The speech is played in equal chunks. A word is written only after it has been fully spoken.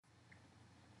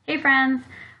Hey, friends.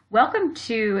 Welcome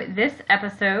to this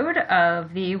episode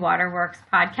of the Waterworks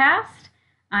podcast.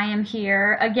 I am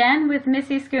here again with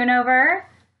Missy Schoonover.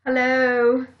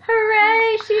 Hello.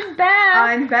 Hooray, she's back.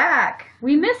 I'm back.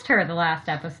 We missed her the last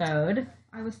episode.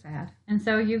 I was sad. And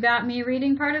so you got me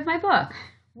reading part of my book,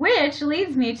 which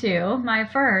leads me to my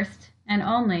first and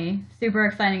only super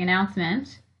exciting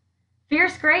announcement.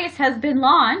 Fierce Grace has been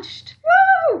launched.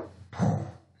 Woo!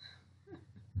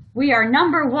 We are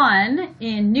 #1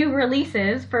 in new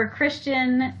releases for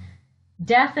Christian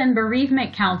death and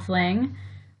bereavement counseling,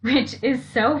 which is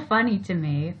so funny to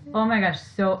me. Oh my gosh,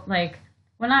 so like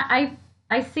when I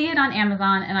see it on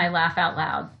Amazon and I laugh out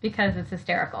loud because it's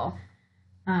hysterical.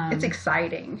 It's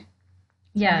exciting.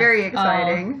 Yeah, very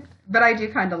exciting. But I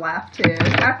do kind of laugh too.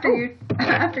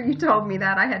 After you told me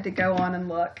that, I had to go on and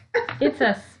look.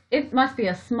 It must be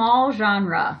a small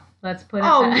genre. Let's put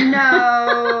it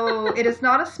no, it is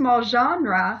not a small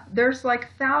genre. There's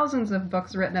like thousands of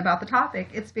books written about the topic.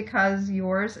 It's because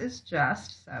yours is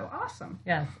just so awesome.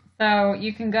 Yes. So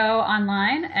you can go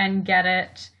online and get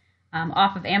it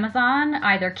off of Amazon,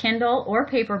 either Kindle or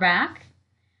paperback.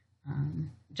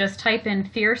 Just type in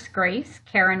Fierce Grace,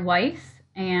 Karen Weiss,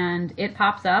 and it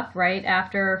pops up right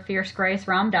after Fierce Grace,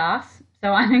 Ram Dass.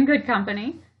 So I'm in good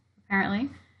company, apparently.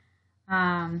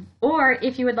 Or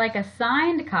if you would like a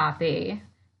signed copy,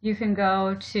 you can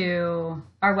go to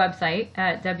our website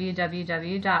at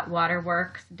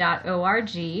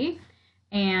www.waterworks.org,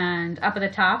 and up at the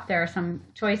top there are some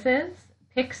choices.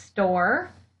 Pick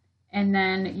store, and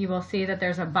then you will see that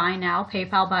there's a Buy Now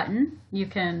PayPal button. You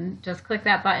can just click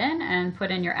that button and put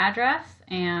in your address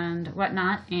and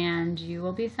whatnot, and you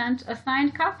will be sent a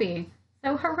signed copy.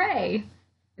 So hooray!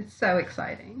 It's so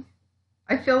exciting.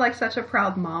 I feel like such a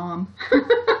proud mom.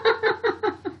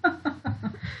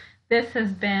 This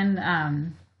has been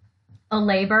a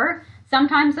labor,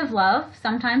 sometimes of love,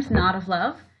 sometimes not of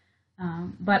love.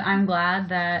 But I'm glad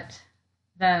that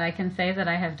I can say that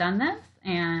I have done this,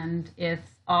 and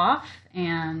it's off,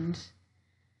 and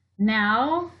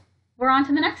now we're on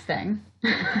to the next thing.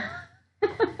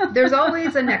 There's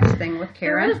always a next thing with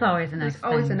Karen. There is always a next thing.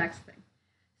 There's always a next thing.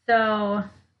 So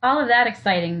all of that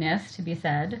excitingness to be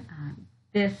said,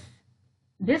 this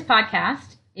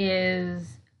podcast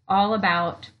is all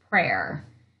about prayer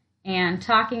and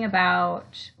talking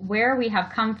about where we have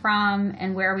come from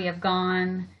and where we have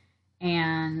gone,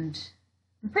 and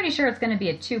I'm pretty sure it's going to be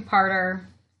a two-parter,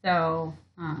 so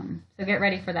get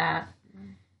ready for that.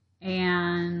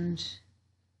 And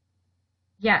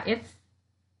yeah, it's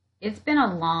been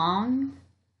a long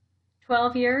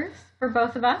 12 years for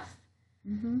both of us.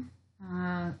 Mm-hmm.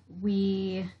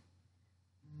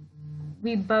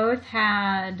 We both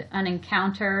had an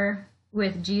encounter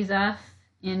with Jesus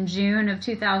in June of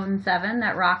 2007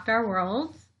 that rocked our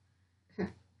worlds.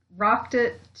 Rocked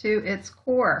it to its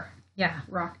core. Yeah.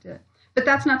 Rocked it. But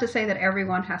that's not to say that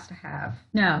everyone has to have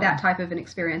that type of an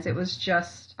experience. It was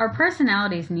just... Our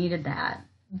personalities needed that.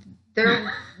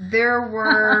 There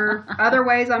were other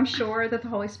ways, I'm sure, that the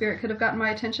Holy Spirit could have gotten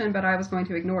my attention, but I was going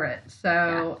to ignore it.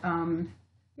 So,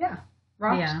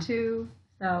 rocked to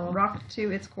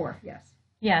its core, yes.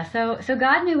 Yeah, so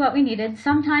God knew what we needed.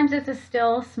 Sometimes it's a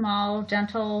still, small,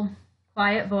 gentle,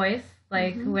 quiet voice,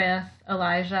 like with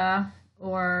Elijah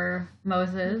or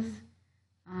Moses.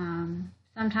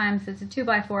 Sometimes it's a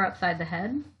 2x4 upside the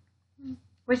head,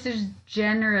 which is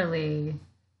generally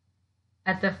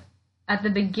at the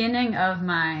beginning of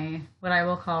my, what I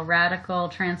will call, radical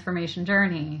transformation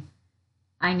journey.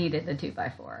 I needed the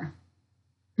 2x4.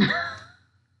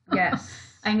 Yes.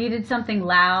 I needed something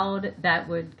loud that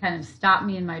would kind of stop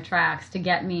me in my tracks to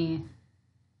get me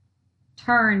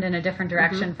turned in a different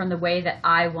direction from the way that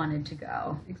I wanted to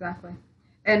go. Exactly.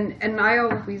 And I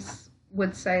always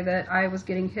would say that I was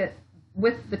getting hit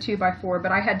with the 2x4,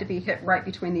 but I had to be hit right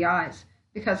between the eyes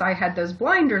because I had those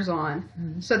blinders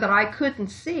on so that I couldn't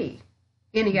see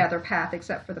any other path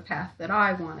except for the path that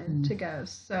I wanted to go.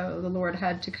 So the Lord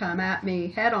had to come at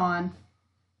me head on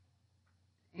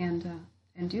and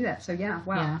do that. So yeah,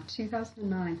 wow, yeah.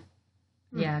 2009.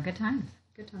 Yeah, good times.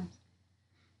 Good times.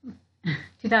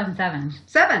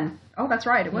 2007. Oh, that's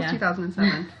right. It was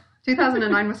 2007.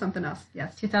 2009 was something else.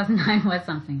 Yes. 2009 was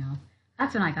something else.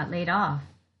 That's when I got laid off.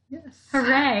 Yes.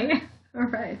 Hooray.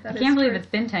 Hooray. I can't believe it's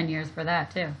been 10 years for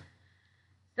that, too.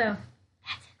 So,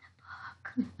 that's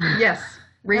in the book. Yes.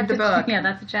 Read the book. Yeah,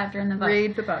 that's a chapter in the book.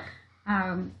 Read the book.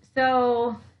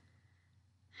 So,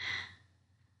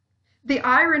 the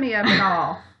irony of it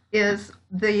all is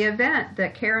the event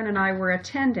that Karen and I were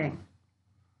attending,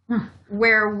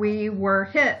 where we were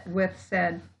hit with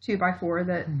said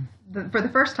 2x4 that for the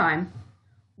first time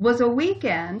was a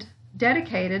weekend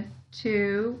dedicated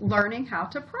to learning how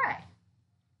to pray.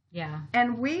 Yeah.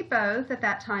 And we both, at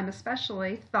that time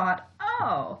especially, thought,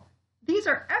 oh, these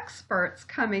are experts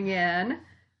coming in.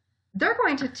 They're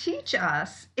going to teach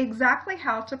us exactly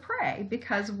how to pray,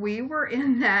 because we were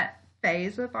in that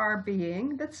phase of our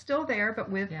being that's still there, but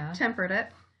we've tempered it,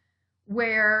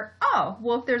 where, oh,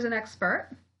 well, if there's an expert,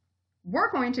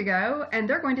 we're going to go and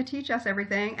they're going to teach us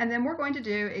everything, and then we're going to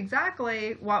do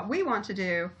exactly what we want to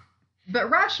do, but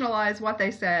rationalize what they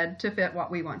said to fit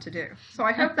what we want to do. So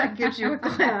I hope that gives you a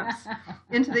glimpse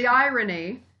into the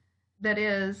irony that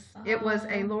is, it was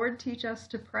a Lord Teach Us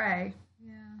to Pray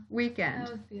weekend.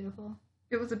 That was beautiful.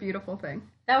 It was a beautiful thing.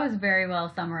 That was very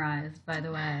well summarized, by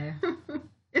the way.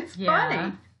 It's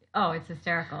funny. Oh, it's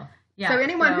hysterical. Yeah. So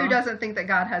anyone who doesn't think that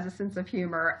God has a sense of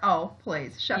humor, oh,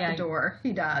 please, shut the door.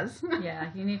 He does. Yeah,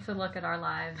 you need to look at our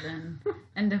lives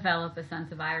and develop a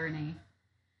sense of irony.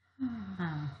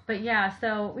 But yeah,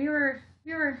 so we were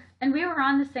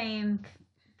on the same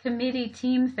committee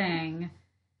team thing,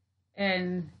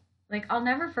 and like I'll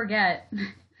never forget,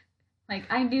 like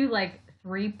I knew like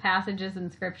 3 passages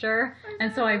in scripture,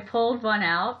 and so I pulled one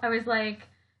out. I was like,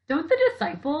 don't the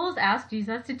disciples ask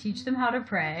Jesus to teach them how to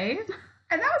pray?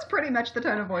 And that was pretty much the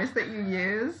tone of voice that you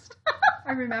used.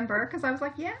 I remember, because I was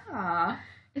like, yeah.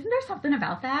 Isn't there something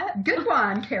about that? Good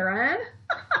one, Karen.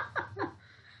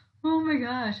 Oh my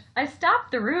gosh. I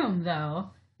stopped the room, though.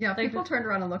 Yeah, like, people turned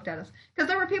around and looked at us. Because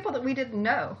there were people that we didn't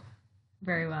know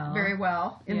very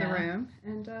well in the room.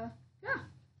 And,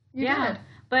 you did.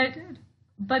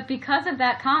 But because of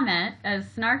that comment, as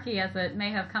snarky as it may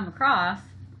have come across,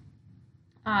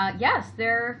 yes,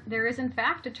 there is in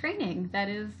fact a training that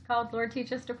is called Lord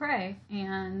Teach Us to Pray.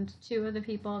 And 2 of the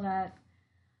people that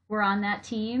were on that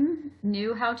team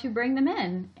knew how to bring them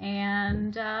in.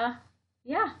 And,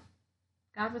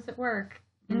 God was at work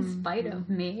in spite of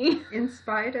me. In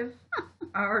spite of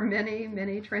our many,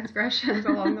 many transgressions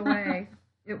along the way.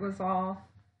 It was all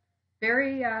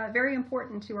very, very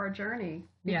important to our journey,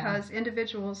 because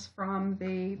individuals from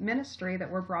the ministry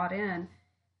that were brought in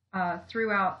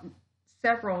throughout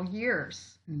several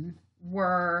years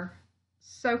were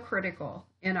so critical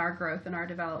in our growth and our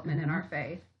development in our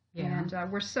faith. Yeah.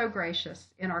 And we're so gracious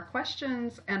in our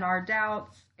questions and our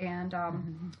doubts and our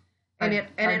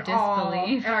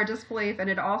disbelief, and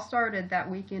it all started that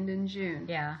weekend in June.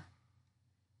 Yeah.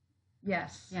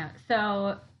 Yes. Yeah.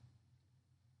 So,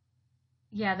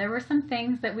 there were some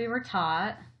things that we were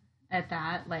taught at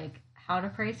that, like how to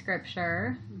pray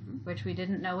scripture, which we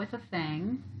didn't know was a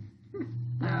thing.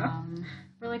 No.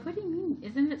 We're like, what do you mean?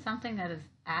 Isn't it something that is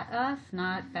at us,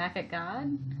 not back at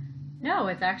God? No,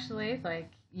 it's actually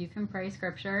like you can pray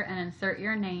scripture and insert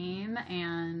your name,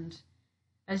 and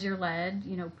as you're led,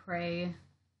 pray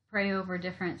over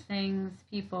different things,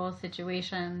 people,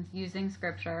 situations, using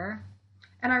scripture.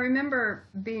 And I remember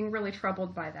being really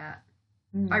troubled by that.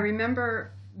 I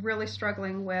remember really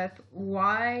struggling with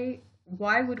why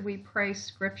would we pray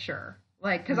scripture?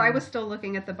 Like, because I was still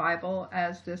looking at the Bible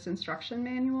as this instruction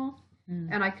manual,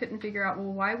 and I couldn't figure out,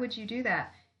 well, why would you do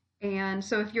that? And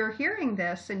so if you're hearing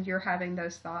this and you're having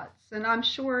those thoughts, and I'm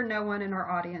sure no one in our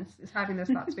audience is having those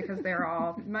thoughts because they're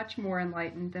all much more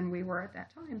enlightened than we were at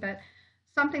that time, but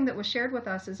something that was shared with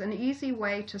us is an easy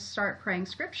way to start praying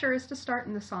scripture is to start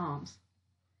in the Psalms.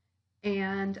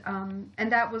 And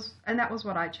that was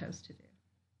what I chose to do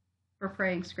for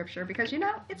praying scripture, because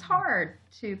it's hard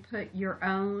to put your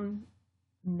own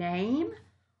name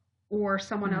or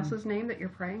someone else's name that you're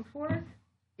praying for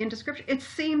into scripture. It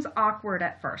seems awkward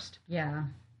at first. Yeah,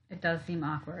 it does seem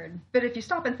awkward. But if you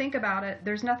stop and think about it,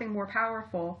 there's nothing more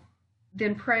powerful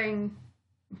than praying,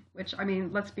 which, I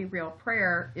mean, let's be real,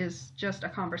 prayer is just a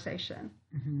conversation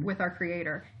with our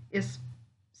Creator, is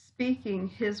speaking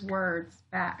His words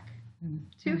back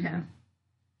to Him.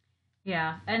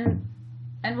 Yeah, and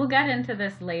we'll get into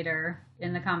this later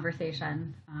in the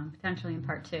conversation, potentially in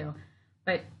part 2.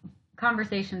 But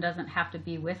conversation doesn't have to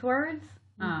be with words,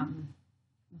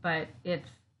 but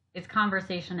it's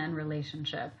conversation and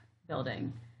relationship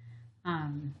building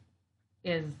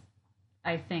is,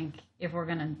 I think, if we're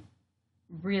going to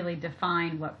really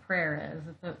define what prayer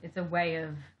is, it's a way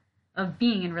of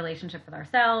being in relationship with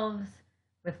ourselves,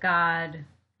 with God,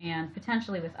 and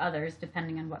potentially with others,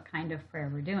 depending on what kind of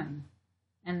prayer we're doing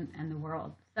and the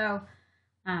world. So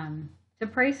to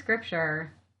pray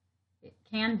scripture, it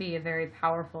can be a very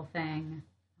powerful thing,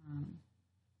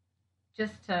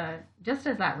 just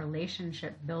as that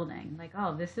relationship building, like,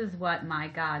 oh, this is what my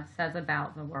God says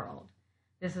about the world.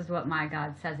 This is what my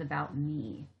God says about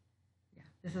me. Yeah.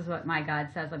 This is what my God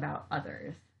says about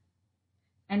others.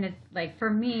 And it's like, for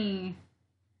me,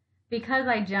 because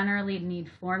I generally need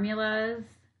formulas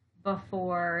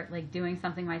before like doing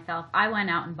something myself, I went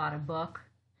out and bought a book.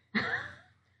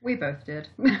 We both did.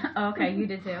 Okay, you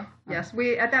did too? Yes,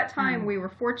 we at that time we were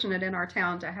fortunate in our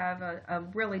town to have a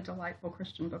really delightful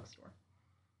Christian bookstore.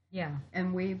 Yeah.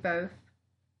 And we both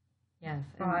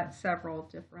bought several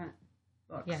different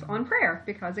books on prayer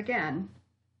because, again,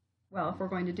 well, if we're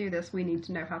going to do this, we need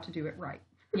to know how to do it right.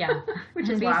 Yeah. Which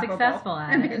is be laughable. Successful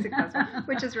at and it. be successful,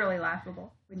 which is really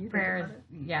laughable when you prayer think about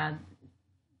it. Yeah.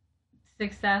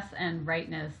 Success and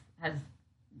rightness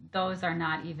those are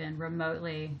not even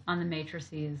remotely on the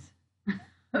matrices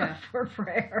for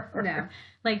prayer. No.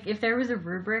 Like if there was a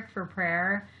rubric for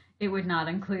prayer, it would not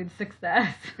include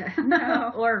success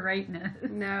No. or rightness.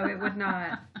 No, it would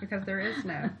not, because there is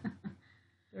no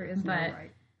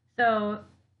right. So,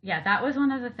 yeah, that was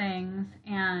one of the things.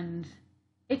 And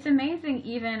it's amazing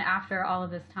even after all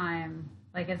of this time,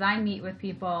 like as I meet with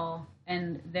people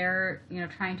and they're,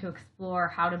 trying to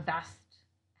explore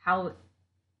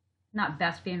not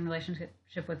best be in relationship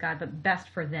with God, but best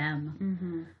for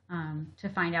them, to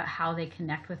find out how they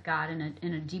connect with God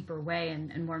in a deeper way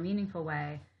and more meaningful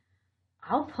way.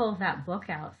 I'll pull that book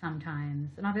out sometimes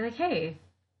and I'll be like, hey,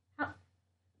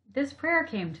 this prayer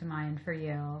came to mind for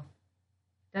you.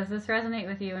 Does this resonate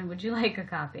with you? And would you like a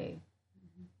copy?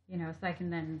 So I can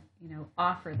then,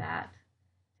 offer that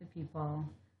to people.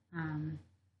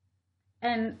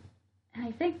 And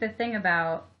I think the thing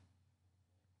about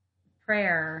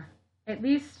prayer, at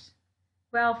least,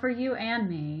 well, for you and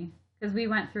me, because we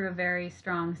went through a very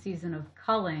strong season of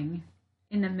culling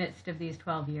in the midst of these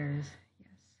 12 years.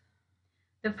 Yes.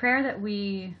 The prayer that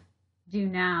we do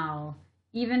now,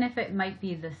 even if it might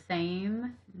be the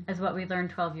same as what we learned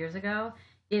 12 years ago,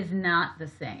 is not the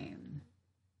same.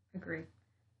 Agree.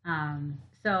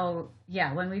 So,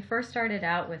 yeah, when we first started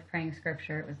out with praying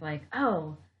scripture, it was like,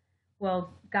 oh,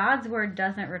 well, God's word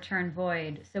doesn't return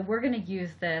void, so we're going to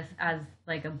use this as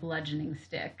like a bludgeoning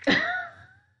stick.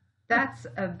 That's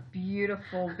a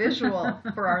beautiful visual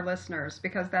for our listeners,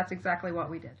 because that's exactly what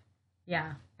we did.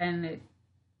 Yeah, and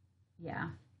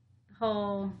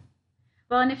well,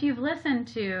 and if you've listened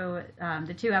to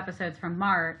the 2 episodes from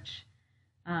March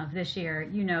of this year,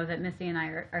 you know that Missy and I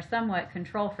are somewhat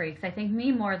control freaks. I think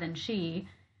me more than she,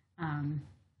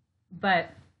 but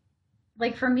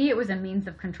like for me, it was a means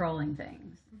of controlling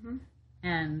things,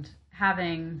 and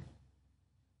having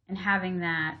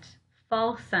that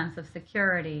false sense of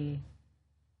security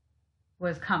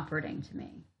was comforting to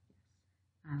me.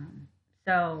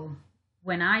 So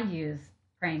when I used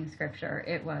praying scripture,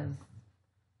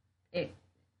 it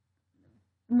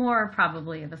more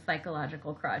probably of a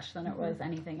psychological crutch than it was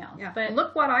anything else. Yeah. But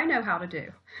look what I know how to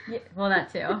do. Yeah, well, that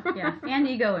too. Yeah, and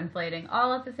ego inflating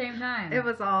all at the same time. It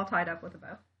was all tied up with a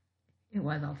bow. It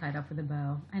was all tied up with a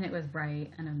bow, and it was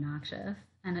bright and obnoxious,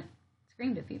 and it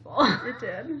screamed at people. It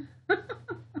did.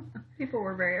 People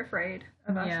were very afraid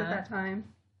of us at that time,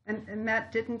 and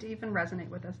that didn't even resonate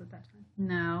with us at that time.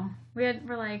 No, we're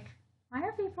like, why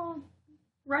are people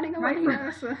running away from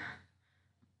us?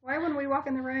 Why, when we walk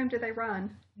in the room, do they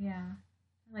run? Yeah,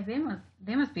 like they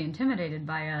must be intimidated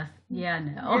by us. Yeah,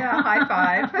 no. Yeah, high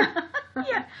five.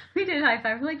 Yeah, we did high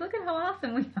five. We're like, look at how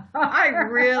awesome we are. I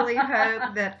really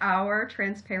hope that our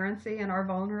transparency and our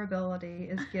vulnerability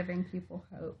is giving people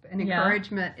hope and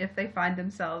encouragement if they find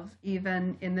themselves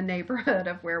even in the neighborhood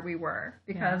of where we were,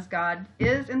 because God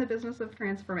is in the business of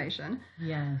transformation.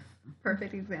 Yes.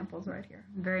 Perfect examples right here.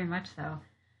 Very much so.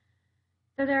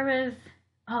 So there was,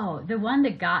 the one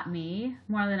that got me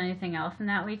more than anything else in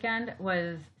that weekend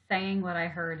was saying what I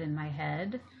heard in my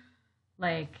head,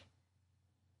 like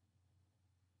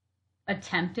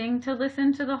attempting to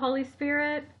listen to the Holy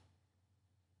Spirit.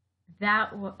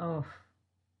 What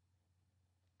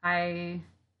I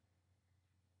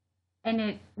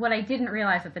didn't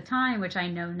realize at the time, which I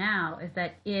know now, is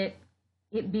that it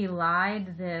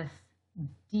belied this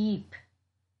deep,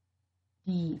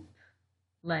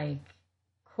 like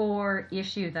core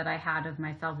issue that I had of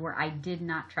myself, where I did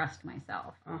not trust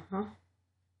myself.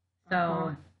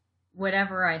 So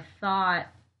whatever I thought,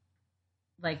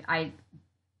 like I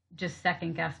just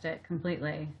second guessed it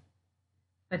completely.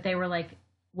 But they were like,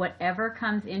 whatever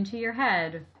comes into your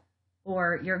head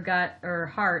or your gut or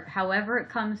heart, however it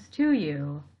comes to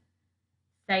you,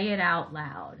 say it out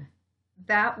loud.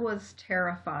 That was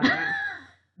terrifying.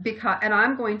 And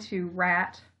I'm going to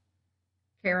rat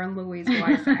Karen Louise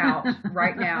Weiss out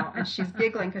right now, and she's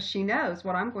giggling because she knows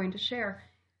what I'm going to share.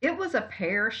 It was a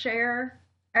pair share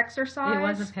exercise. It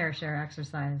was a pair share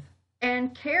exercise.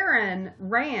 And Karen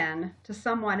ran to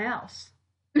someone else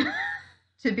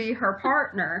to be her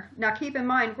partner. Now, keep in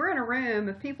mind, we're in a room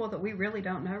of people that we really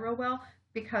don't know real well,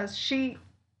 because she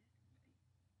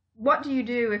what do you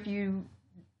do if you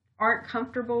aren't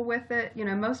comfortable with it? You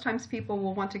know, most times people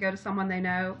will want to go to someone they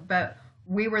know, but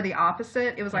we were the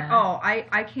opposite. It was like, oh,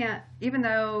 I can't, even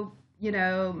though, you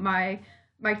know, my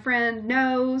friend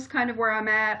knows kind of where I'm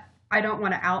at, I don't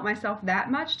want to out myself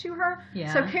that much to her.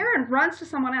 Yeah. So Karen runs to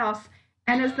someone else.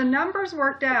 And as the numbers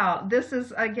worked out, this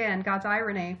is, again, God's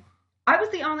irony. I was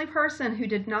the only person who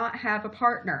did not have a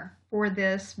partner for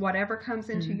this, whatever comes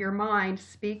into your mind,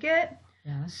 speak it.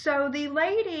 Yeah. So the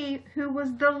lady who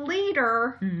was the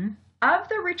leader of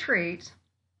the retreat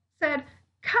said,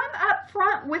 come up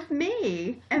front with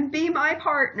me and be my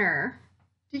partner.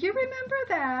 Do you remember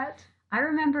that? I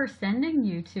remember sending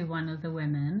you to one of the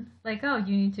women, like, oh,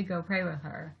 you need to go pray with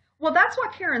her. Well, that's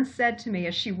what Karen said to me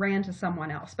as she ran to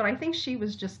someone else. But I think she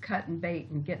was just cutting bait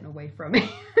and getting away from me.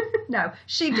 No,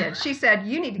 she did. She said,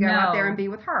 you need to go out there and be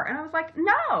with her. And I was like,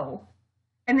 no.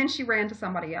 And then she ran to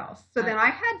somebody else. So then I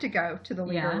had to go to the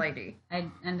leader lady.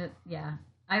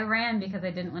 I ran because I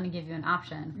didn't want to give you an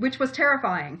option. Which was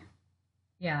terrifying.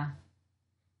 Yeah.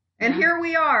 And here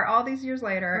we are all these years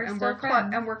later,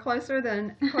 we're closer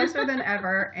than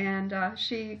ever. And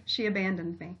she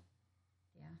abandoned me.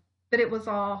 But it was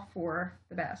all for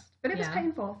the best. But it was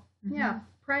painful. Mm-hmm. Yeah.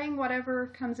 Praying whatever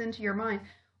comes into your mind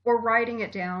or writing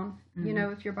it down, you know,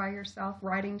 if you're by yourself,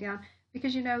 writing down.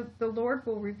 Because, you know, the Lord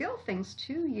will reveal things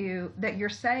to you that you're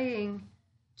saying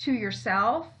to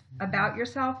yourself, about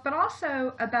yourself, but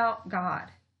also about God.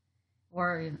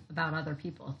 Or about other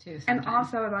people, too. Sometimes. And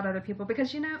also about other people.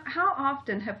 Because, you know, how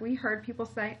often have we heard people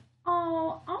say,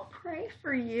 oh, I'll pray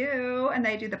for you. And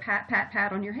they do the pat, pat,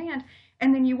 pat on your hand.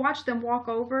 And then you watch them walk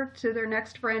over to their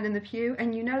next friend in the pew,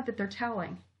 and you know that they're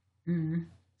telling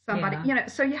somebody. You know,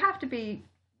 so you have to be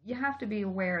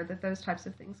aware that those types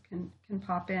of things can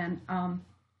pop in,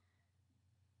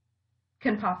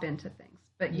 can pop into things.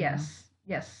 But yes,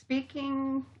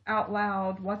 speaking out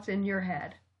loud, what's in your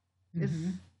head is.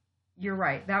 You're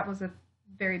right. That was a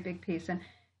very big piece, and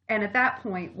at that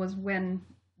point was when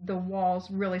the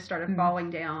walls really started falling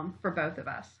down for both of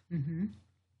us.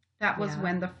 That was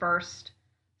when the first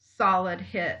solid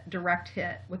hit, direct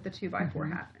hit with the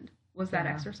 2x4 happened, was that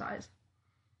exercise.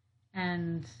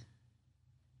 And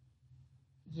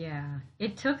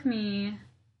it took me,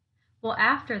 well,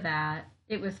 after that,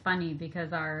 it was funny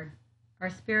because our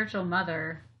spiritual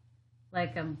mother,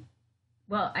 like,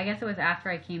 well, I guess it was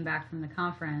after I came back from the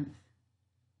conference.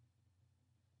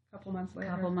 A couple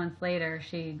months later,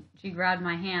 she grabbed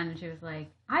my hand and she was like,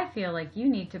 I feel like you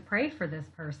need to pray for this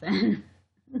person.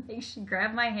 Like, she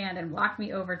grabbed my hand and walked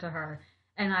me over to her,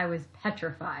 and I was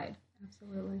petrified.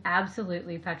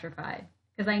 Absolutely petrified.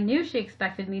 Because I knew she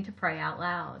expected me to pray out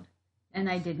loud, and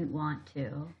I didn't want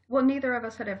to. Well, neither of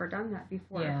us had ever done that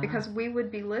before, because we would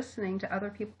be listening to other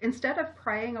people. Instead of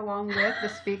praying along with the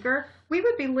speaker, we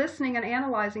would be listening and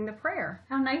analyzing the prayer.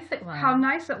 How nice it was. How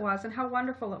nice it was, and how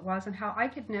wonderful it was, and how I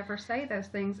could never say those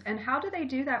things. And how do they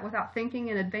do that without thinking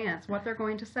in advance what they're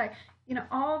going to say? You know,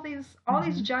 all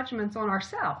these judgments on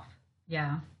ourselves.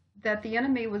 Yeah. That the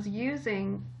enemy was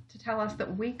using to tell us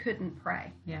that we couldn't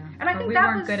pray. Yeah. And I think we that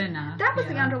weren't was good enough. That was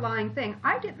the underlying thing.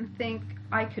 I didn't think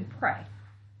I could pray.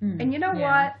 And you know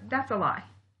what? That's a lie.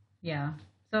 Yeah.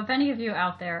 So if any of you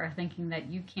out there are thinking that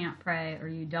you can't pray or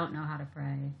you don't know how to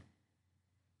pray,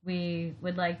 we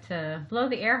would like to blow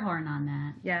the air horn on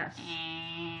that. Yes.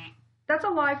 That's a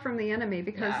lie from the enemy,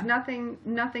 because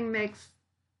nothing makes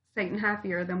Satan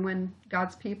happier than when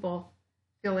God's people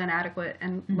feel inadequate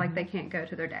and like they can't go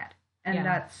to their dad. And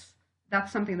that's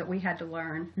something that we had to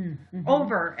learn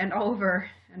over and over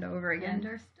and over again. And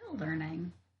are still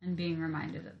learning and being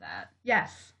reminded of that.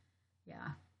 Yes. Yeah.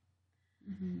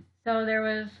 So there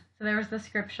was the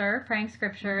scripture, praying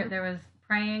scripture. There was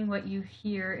praying what you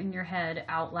hear in your head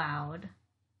out loud.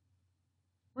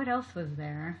 What else was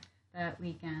there that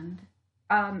weekend?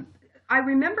 I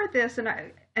remember this, and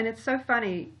it's so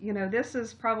funny. You know, this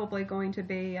is probably going to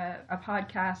be a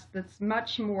podcast that's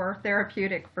much more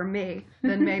therapeutic for me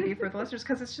than maybe for the listeners,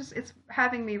 because it's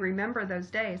having me remember those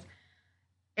days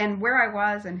and where I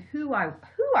was and who I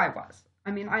was.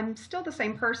 I mean, I'm still the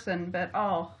same person, but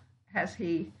has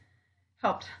he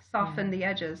helped soften the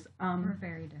edges. We're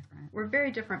very different. We're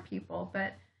very different people,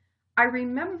 but I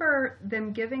remember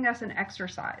them giving us an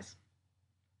exercise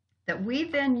that we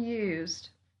then used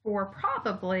for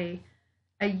probably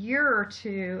a year or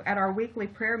two at our weekly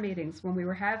prayer meetings when we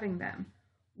were having them,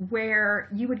 where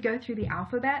you would go through the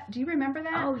alphabet. Do you remember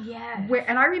that? Oh, yes.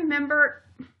 And I remember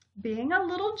being a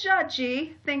little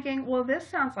judgy, thinking, well, this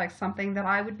sounds like something that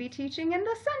I would be teaching in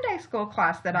the Sunday school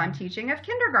class that I'm teaching of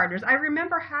kindergartners. I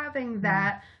remember having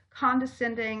that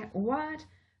condescending, what?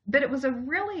 But it was a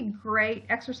really great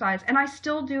exercise, and I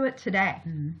still do it today.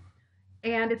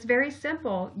 And it's very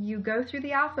simple. You go through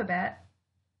the alphabet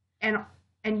and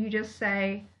you just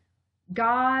say,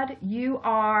 God, you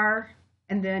are,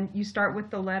 and then you start with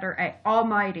the letter A,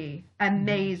 almighty,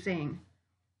 amazing,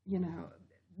 you know,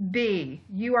 B,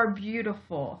 you are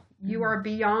beautiful, you are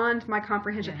beyond my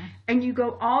comprehension. Yeah. And you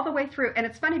go all the way through. And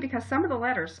it's funny because some of the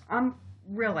letters, I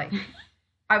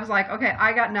was like, okay,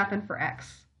 I got nothing for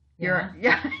X. Yeah.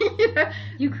 You know?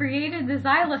 You created the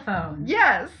xylophone.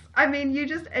 Yes. I mean, you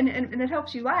just, and it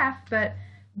helps you laugh, but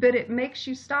it makes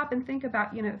you stop and think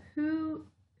about, you know, who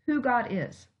God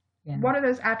is. Yeah. What are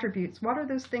those attributes? What are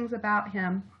those things about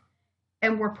him?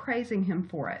 And we're praising him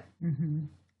for it. Mm-hmm.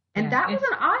 And that was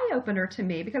an eye-opener to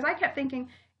me because I kept thinking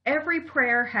every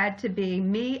prayer had to be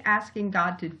me asking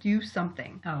God to do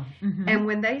something. Oh. Mm-hmm. And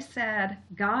when they said,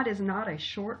 God is not a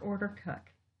short-order cook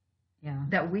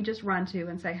that we just run to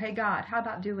and say, hey, God, how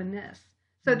about doing this?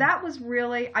 So that was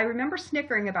really, I remember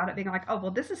snickering about it, being like, oh,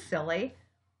 well, this is silly.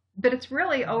 But it's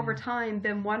really, over time,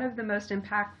 been one of the most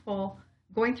impactful,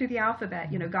 going through the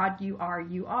alphabet, you know, God, you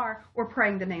are, or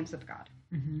praying the names of God.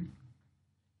 Mm-hmm.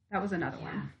 That was another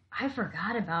one. I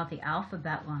forgot about the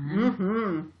alphabet one.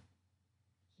 Mm-hmm.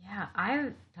 Yeah,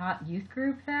 I taught youth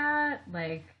group that,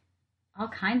 like, all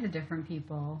kinds of different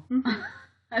people. Mm-hmm.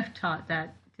 I've taught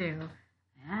that too.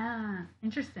 Yeah,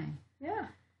 interesting. Yeah.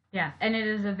 Yeah, and it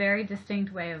is a very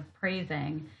distinct way of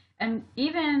praising. And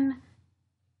even,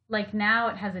 like, now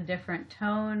it has a different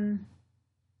tone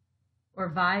or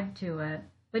vibe to it.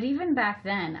 But even back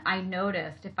then, I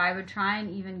noticed if I would try and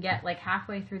even get, like,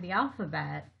 halfway through the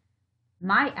alphabet,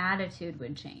 my attitude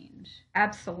would change.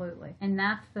 Absolutely. And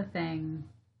that's the thing,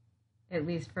 at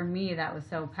least for me, that was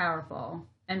so powerful.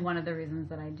 And one of the reasons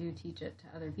that I do teach it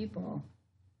to other people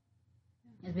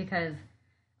is because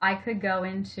I could go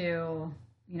into,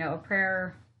 you know, a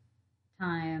prayer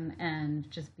time and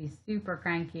just be super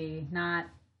cranky, not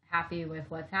happy with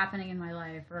what's happening in my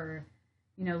life, or,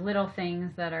 you know, little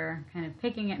things that are kind of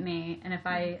picking at me. And if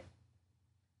I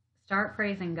start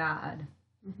praising God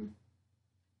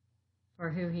for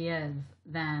who he is,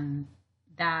 then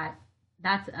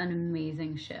that's an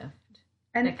amazing shift.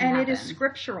 And it happen. is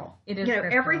scriptural. It is, you know,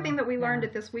 scriptural. Everything that we learned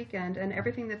at this weekend and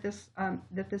everything that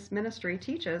this ministry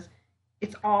teaches,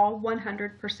 it's all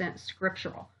 100%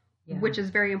 scriptural, which is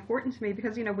very important to me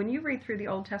because, you know, when you read through the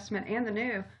Old Testament and the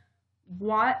New,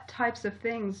 what types of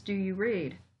things do you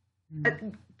read?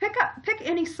 Pick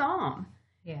any psalm.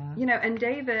 Yeah. You know, and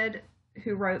David,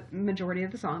 who wrote majority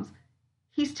of the Psalms,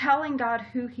 he's telling God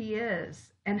who he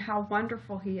is and how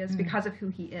wonderful he is because of who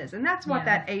he is. And that's what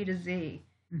that A to Z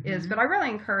is. But I really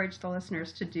encourage the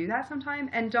listeners to do that sometime,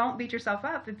 and don't beat yourself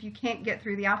up if you can't get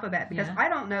through the alphabet, because I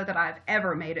don't know that I've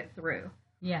ever made it through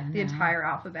the entire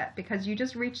alphabet, because you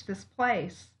just reach this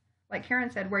place, like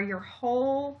Karen said, where your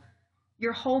whole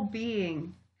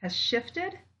being has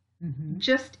shifted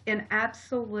just in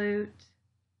absolute,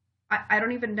 I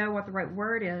don't even know what the right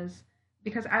word is,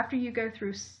 because after you go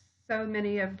through so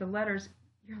many of the letters,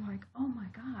 you're like, oh my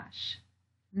gosh,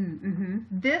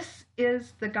 this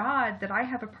is the God that I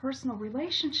have a personal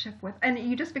relationship with. And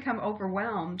you just become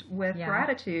overwhelmed with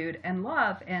gratitude and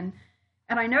love. And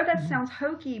I know that sounds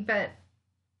hokey, but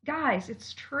guys,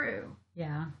 it's true.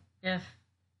 Yeah. If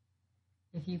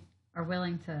you are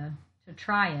willing to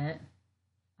try it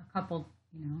a couple,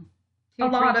 you know, a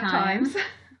lot of times,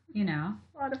 you know,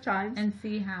 a lot of times, and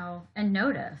see how, and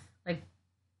notice, like,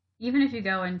 even if you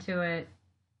go into it,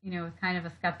 you know, with kind of a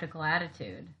skeptical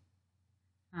attitude,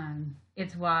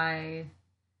 it's why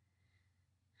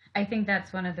I think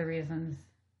that's one of the reasons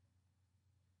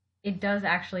it does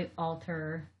actually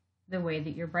alter the way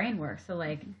that your brain works. So,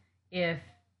 like, if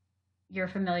you're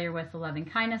familiar with the loving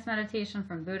kindness meditation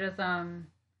from Buddhism,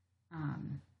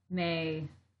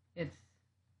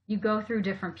 you go through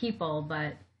different people,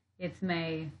 but it's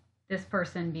may this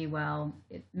person be well,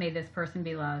 may this person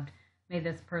be loved, may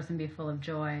this person be full of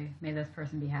joy, may this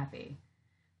person be happy.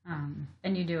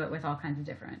 And you do it with all kinds of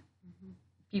different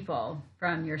people,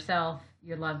 from yourself,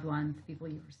 your loved ones, people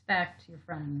you respect, your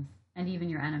friends, and even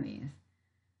your enemies.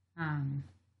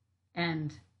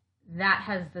 And that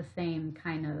has the same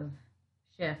kind of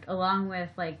shift, along with,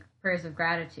 like, prayers of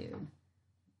gratitude.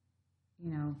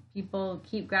 You know, people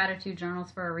keep gratitude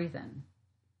journals for a reason.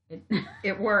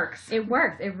 It works. It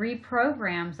works. It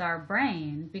reprograms our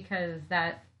brain, because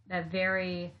that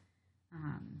very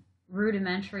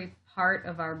rudimentary part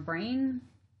of our brain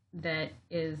that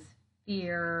is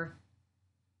fear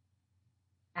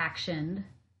actioned,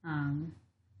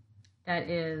 that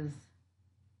is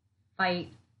fight,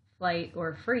 flight,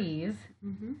 or freeze,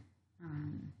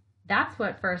 that's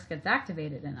what first gets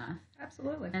activated in us.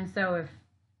 Absolutely. And so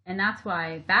and that's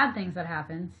why bad things that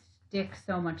happen stick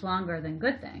so much longer than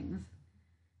good things.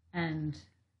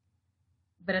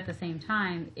 But at the same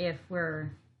time, if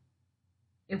we're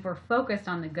focused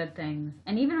on the good things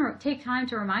and even take time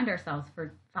to remind ourselves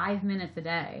for 5 minutes a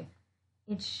day,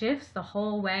 it shifts the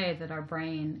whole way that our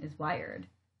brain is wired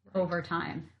over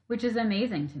time, which is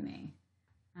amazing to me.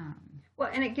 Well,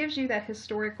 and it gives you that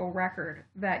historical record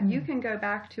that you can go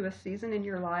back to a season in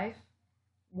your life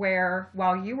where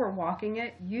while you were walking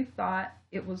it, you thought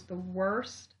it was the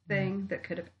worst thing that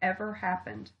could have ever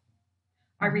happened.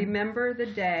 I remember the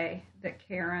day that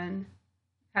Karen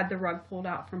had the rug pulled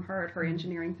out from her at her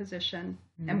engineering position,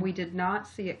 and we did not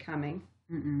see it coming.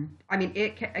 I mean,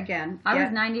 I was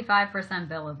 95%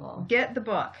 billable. Get the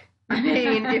book. I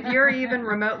mean, if you're even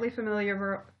remotely familiar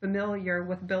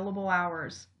with billable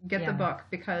hours, get the book,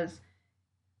 because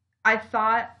I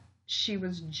thought she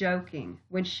was joking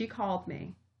when she called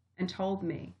me and told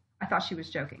me. I thought she was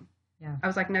joking. Yeah. I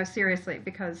was like, no, seriously,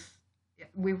 because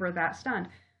we were that stunned.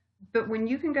 But when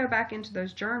you can go back into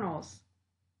those journals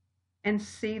and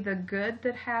see the good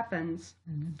that happens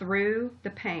through the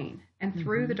pain and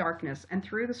through the darkness and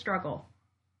through the struggle.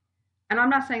 And I'm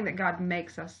not saying that God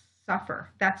makes us suffer.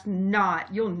 That's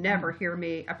not, you'll never hear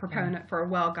me a proponent for,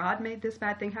 well, God made this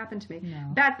bad thing happen to me.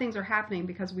 No. Bad things are happening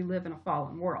because we live in a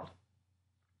fallen world.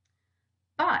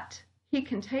 But he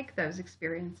can take those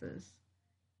experiences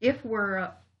if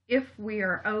we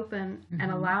are open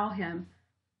and allow him.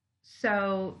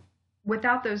 So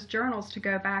without those journals, to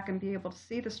go back and be able to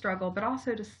see the struggle, but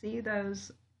also to see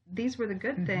these were the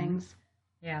good things.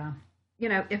 Yeah. You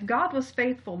know, if God was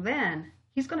faithful then,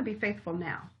 he's going to be faithful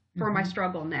now for my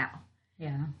struggle now.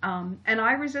 Yeah. And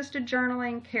I resisted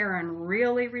journaling. Karen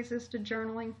really resisted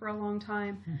journaling for a long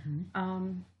time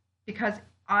because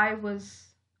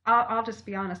I'll just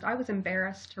be honest, I was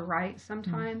embarrassed to write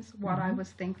sometimes what I was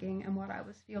thinking and what I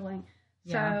was feeling.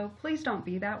 So please don't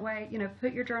be that way. You know,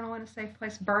 put your journal in a safe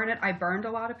place. Burn it. I burned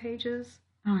a lot of pages.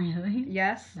 Oh, really?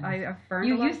 Yes, nice. I've burned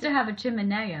You a lot used to have a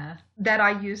chimenea. that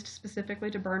I used specifically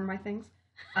to burn my things.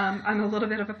 I'm a little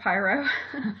bit of a pyro,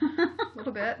 a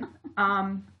little bit,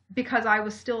 because I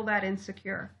was still that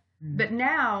insecure. But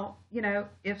now, you know,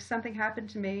 if something happened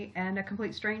to me and a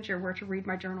complete stranger were to read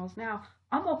my journals now,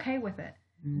 I'm okay with it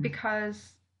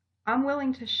because I'm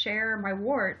willing to share my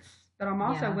warts, but I'm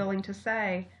also willing to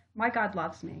say, my God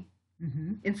loves me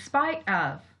in spite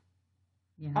of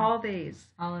all of these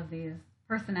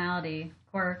personality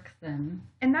quirks. And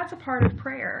that's a part of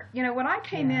prayer. You know, when I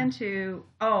came into,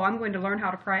 I'm going to learn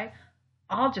how to pray,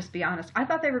 I'll just be honest, I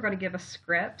thought they were going to give us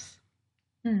scripts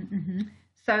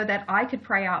so that I could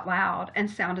pray out loud and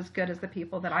sound as good as the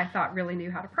people that I thought really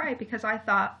knew how to pray, because I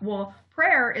thought, well,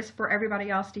 prayer is for everybody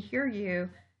else to hear you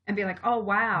and be like, oh,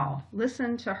 wow,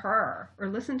 listen to her or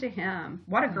listen to him.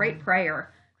 What a great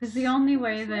prayer. Because the only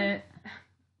way that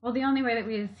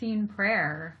we had seen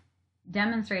prayer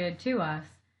demonstrated to us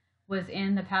was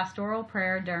in the pastoral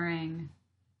prayer during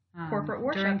corporate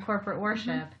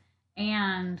worship,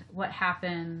 and what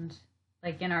happened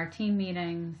like in our team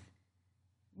meetings,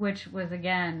 which was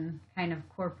again kind of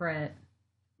corporate.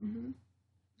 And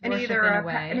either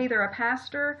a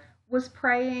pastor was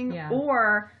praying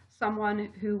or someone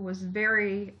who was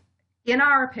very, in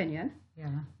our opinion,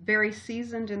 very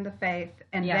seasoned in the faith,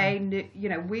 and they knew, you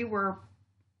know, we were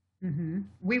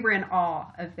in awe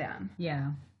of them.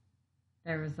 Yeah.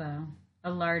 There was a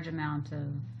large amount of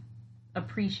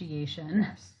appreciation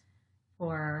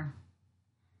for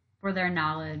their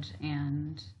knowledge,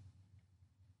 and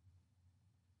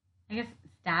I guess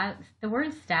the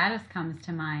word status comes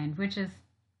to mind, which is,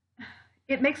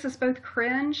 it makes us both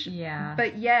cringe,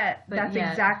 but yet that's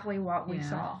exactly what we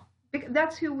saw.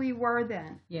 That's who we were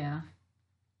then. Yeah.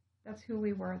 That's who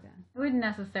we were then. I wouldn't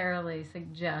necessarily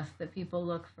suggest that people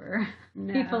look for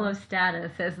people of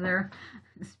status as their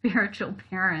spiritual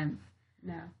parents.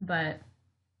 No. But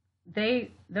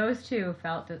those two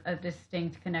felt a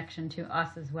distinct connection to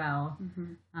us as well,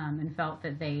 and felt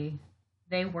that they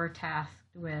were tasked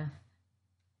with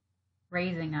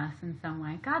raising us in some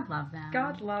way. God love them.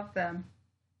 God love them.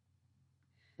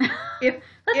 Let's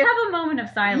have a moment of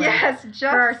silence. Yes,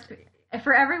 just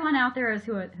for everyone out there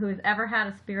who has ever had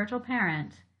a spiritual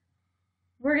parent.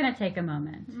 We're going to take a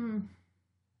moment.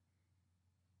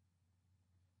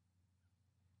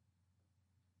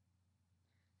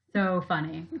 So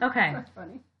funny. Okay. That's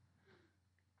funny.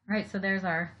 Right, so there's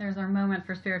our moment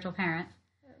for spiritual parents.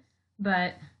 Yes.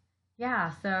 But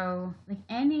yeah, so like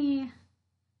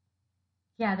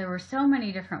there were so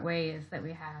many different ways that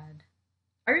we had.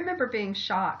 I remember being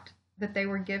shocked that they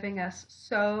were giving us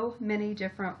so many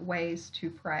different ways to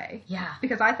pray. Yeah.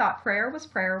 Because I thought prayer was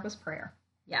prayer was prayer.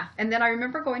 Yeah. And then I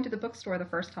remember going to the bookstore the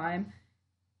first time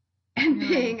and Really?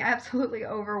 being absolutely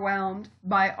overwhelmed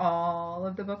by all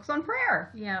of the books on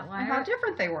prayer Yeah, and how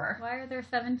different they were. why are there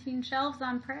 17 shelves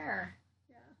on prayer?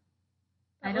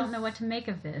 Yeah. I don't know what to make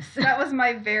of this. That was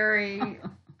my very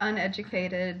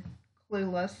uneducated,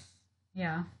 clueless.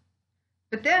 Yeah.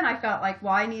 But then I felt like,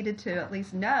 well, I needed to at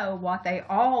least know what they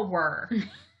all were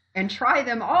and try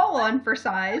them all on for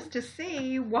size to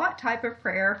see what type of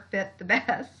prayer fit the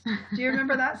best. Do you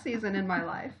remember that season in my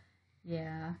life?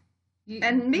 Yeah.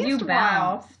 And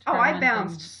meanwhile, I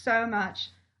bounced thing. so much.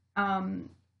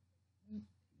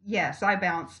 Yes, I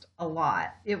bounced a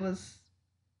lot. It was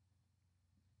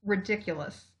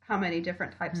ridiculous how many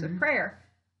different types of prayer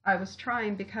I was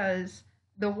trying, because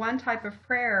the one type of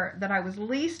prayer that I was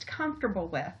least comfortable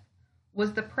with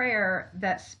was the prayer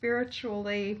that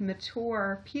spiritually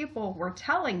mature people were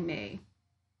telling me,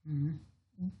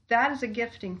 that is a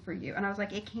gifting for you. And I was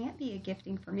like, it can't be a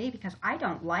gifting for me because I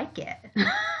don't like it.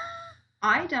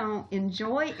 I don't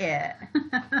enjoy it.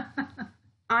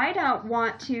 I don't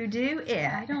want to do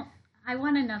it. I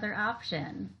want another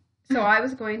option. So I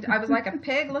was like a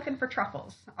pig looking for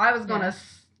truffles. I was going to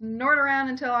snort around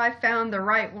until I found the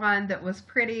right one that was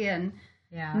pretty and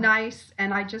nice,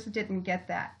 and I just didn't get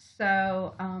that.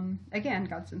 So, again,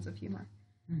 God's sense of humor.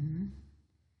 Mm-hmm.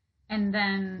 And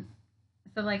then,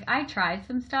 so, like, I tried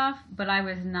some stuff, but I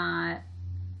was not,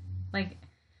 like,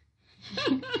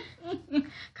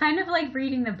 kind of like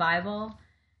reading the Bible.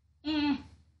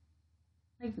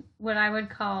 Like, what I would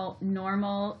call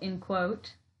normal, in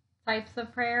quote, types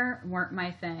of prayer weren't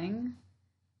my thing.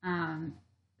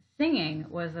 Singing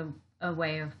was a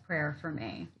way of prayer for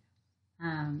me.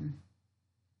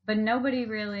 But nobody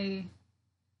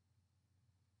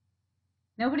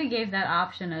gave that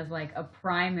option as like a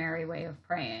primary way of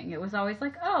praying. It was always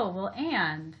like, oh, well,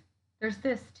 and there's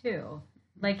this too.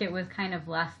 Like it was kind of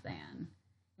less than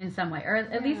in some way. Or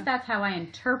at least that's how I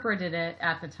interpreted it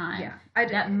at the time. Yeah.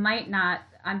 That might not,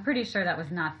 I'm pretty sure that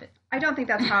was not the... I don't think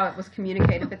that's how it was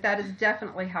communicated, but that is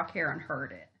definitely how Karen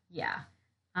heard it. Yeah.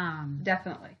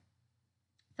 Definitely.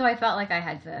 So I felt like I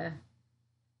had to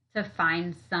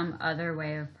find some other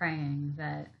way of praying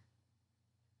that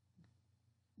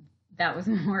was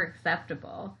more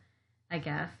acceptable, I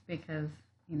guess, because,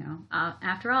 you know,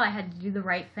 after all, I had to do the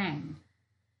right thing.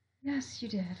 Yes, you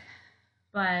did.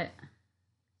 But,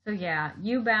 so yeah,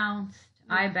 you bounced,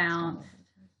 I bounced.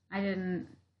 I didn't,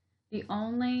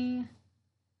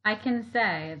 I can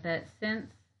say that since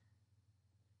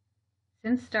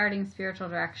starting Spiritual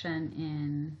Direction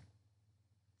in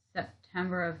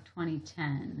September of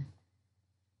 2010,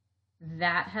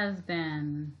 that has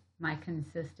been my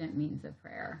consistent means of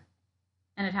prayer.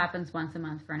 And it happens once a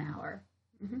month for an hour.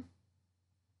 Mm-hmm.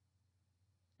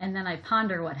 And then I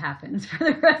ponder what happens for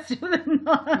the rest of the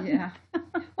month. Yeah.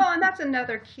 Well, and that's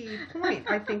another key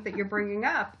point I think that you're bringing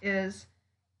up is,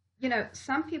 you know,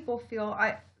 some people feel,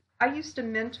 I used to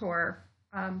mentor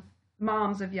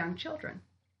moms of young children.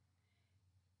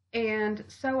 And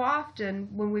so often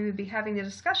when we would be having a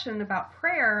discussion about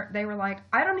prayer, they were like,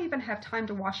 I don't even have time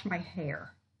to wash my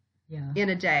hair in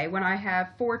a day when I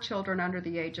have 4 children under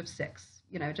the age of 6,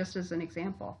 you know, just as an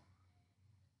example.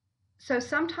 So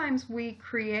sometimes we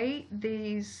create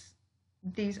these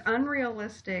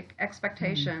unrealistic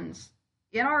expectations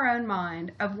in our own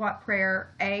mind of what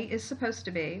prayer, A, is supposed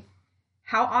to be,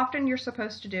 how often you're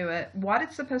supposed to do it, what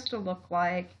it's supposed to look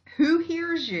like, who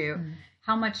hears you.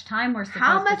 How much time we're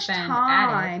supposed to spend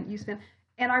at it. You spend.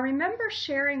 And I remember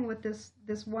sharing with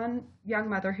this one young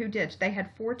mother who did. They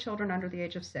had 4 children under the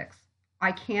age of 6.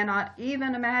 I cannot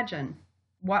even imagine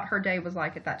what her day was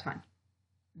like at that time.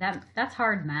 That's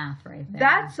hard math right there.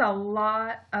 That's a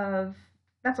lot of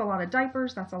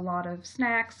diapers. That's a lot of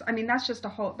snacks. I mean, that's just a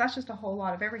whole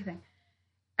lot of everything.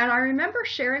 And I remember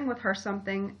sharing with her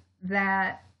something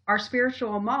that our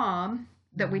spiritual mom,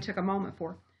 that we took a moment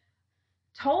for,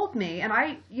 told me, and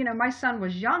I, you know, my son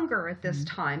was younger at this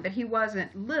time, but he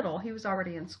wasn't little. He was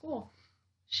already in school.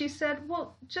 She said,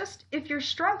 well, just if you're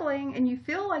struggling and you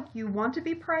feel like you want to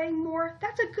be praying more,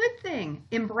 that's a good thing.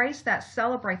 Embrace that,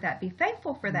 celebrate that, be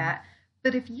thankful for that.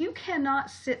 But if you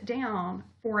cannot sit down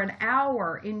for an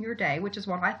hour in your day, which is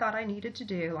what I thought I needed to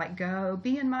do, like go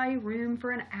be in my room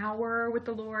for an hour with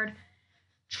the Lord,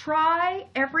 try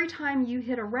every time you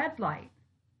hit a red light,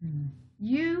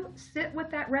 you sit with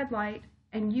that red light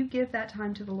and you give that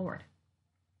time to the Lord.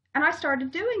 And I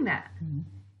started doing that.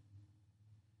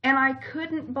 And I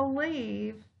couldn't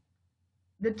believe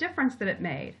the difference that it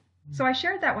made. So I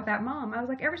shared that with that mom. I was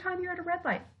like, every time you're at a red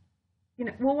light, you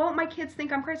know, well, won't my kids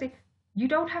think I'm crazy? You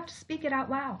don't have to speak it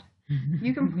out loud.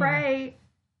 You can pray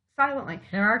silently.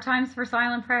 There are times for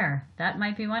silent prayer. That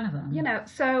might be one of them.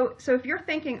 So if you're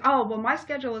thinking, oh, well, my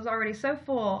schedule is already so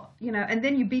full, and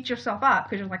then you beat yourself up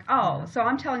because you're like, oh, Yeah. so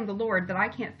I'm telling the Lord that I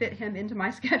can't fit him into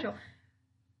my schedule.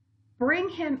 Bring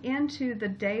him into the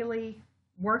daily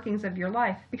workings of your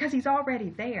life because he's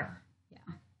already there.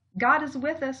 Yeah. God is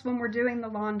with us when we're doing the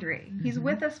laundry. Mm-hmm. He's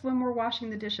with us when we're washing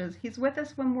the dishes. He's with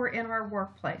us when we're in our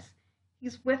workplace.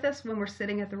 He's with us when we're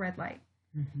sitting at the red light.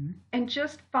 Mm-hmm. And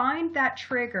just find that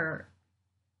trigger.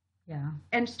 Yeah.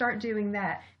 And start doing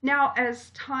that. Now,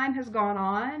 as time has gone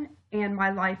on and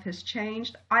my life has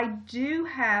changed, I do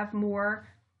have more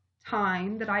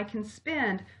time that I can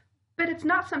spend, but it's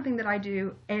not something that I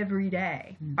do every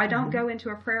day. Mm-hmm. I don't go into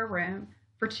a prayer room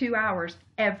for 2 hours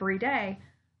every day,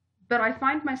 but I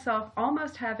find myself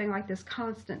almost having like this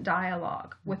constant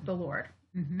dialogue with the Lord.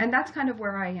 Mm-hmm. And that's kind of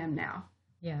where I am now.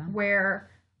 Yeah. Where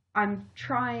I'm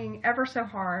trying ever so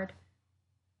hard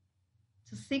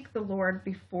to seek the Lord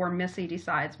before Missy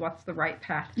decides what's the right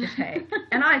path to take.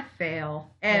 And I fail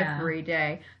every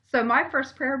day. So my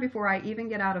first prayer before I even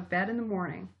get out of bed in the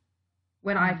morning,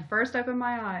 when I first open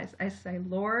my eyes, I say,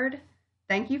 Lord,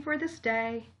 thank you for this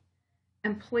day.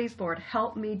 And please, Lord,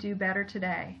 help me do better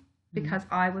today because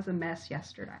I was a mess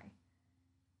yesterday.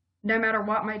 No matter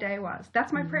what my day was.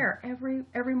 That's my prayer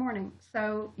every morning.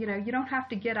 So, you don't have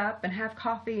to get up and have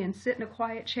coffee and sit in a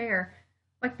quiet chair.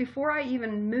 Like before I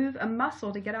even move a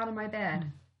muscle to get out of my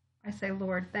bed, I say,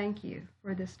 Lord, thank you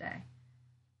for this day.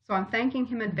 So I'm thanking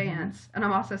him in advance. And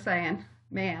I'm also saying,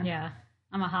 man. Yeah.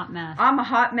 I'm a hot mess. I'm a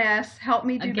hot mess. Help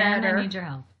me do better. I need your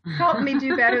help. Help me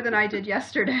do better than I did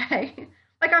yesterday.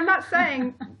 Like I'm not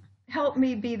saying help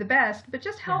me be the best, but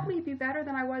just help me be better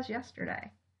than I was yesterday.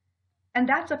 And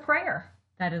that's a prayer.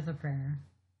 That is a prayer.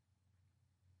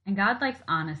 And God likes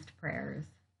honest prayers.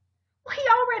 Well, he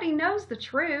already knows the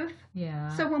truth. Yeah.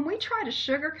 So when we try to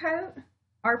sugarcoat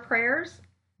our prayers,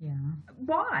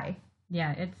 why?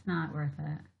 Yeah, it's not worth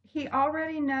it. He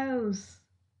already knows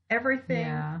everything.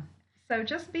 Yeah. So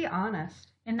just be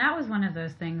honest. And that was one of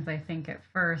those things I think at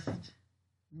first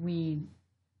we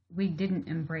didn't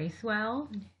embrace well.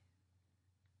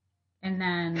 And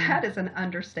then that is an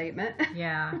understatement.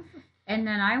 Yeah. And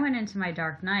then I went into my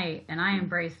dark night and I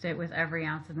embraced it with every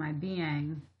ounce of my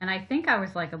being. And I think I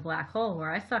was like a black hole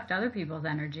where I sucked other people's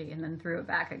energy and then threw it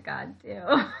back at God too.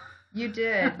 You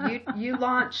did. You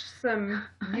launched some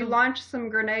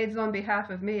grenades on behalf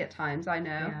of me at times, I know.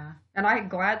 Yeah. And I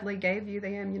gladly gave you the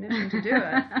ammunition to do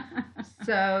it.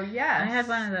 So, yes. I had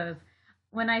one of those.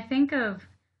 When I think of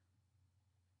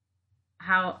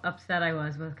how upset I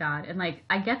was with God, and like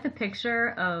I get the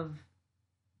picture of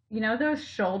those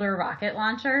shoulder rocket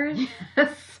launchers?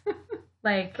 Yes.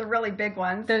 Like the really big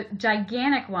ones. The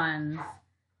gigantic ones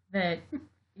that,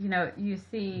 you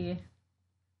see,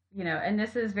 and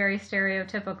this is very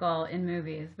stereotypical in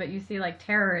movies, but you see like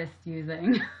terrorists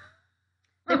using.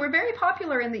 They were very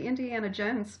popular in the Indiana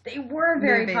Jones. They were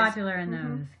very movies. popular in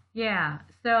those. Yeah.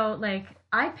 So like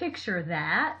I picture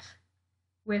that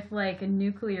with like a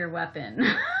nuclear weapon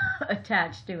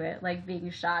attached to it, like being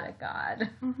shot at God.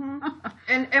 Mm-hmm.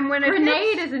 And when it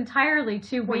grenade is entirely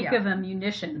too weak of a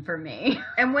munition for me.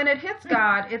 And when it hits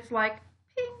God, it's like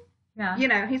ping.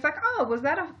 Yeah. He's like, oh, was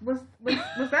that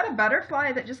a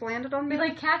butterfly that just landed on me? He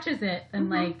like catches it and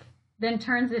like then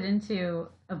turns it into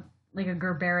a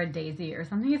Gerbera daisy or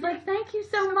something. He's like, thank you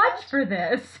so much for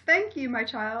this. Thank you, my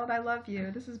child. I love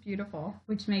you. This is beautiful.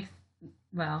 Which made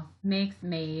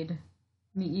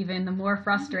me even the more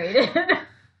frustrated.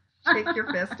 Shake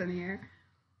your fist in the air.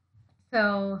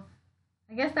 So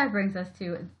I guess that brings us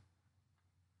to,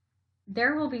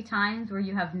 there will be times where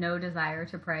you have no desire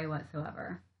to pray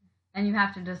whatsoever. And you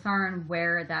have to discern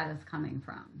where that is coming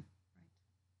from.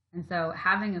 And so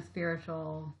having a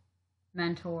spiritual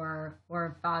mentor or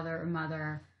a father or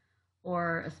mother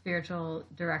or a spiritual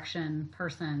direction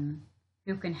person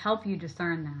who can help you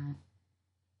discern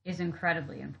that is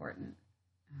incredibly important.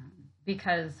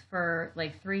 Because for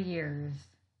like 3 years,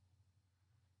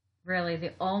 really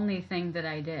the only thing that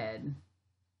I did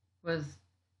was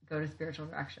go to spiritual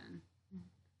direction.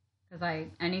 Because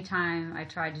anytime I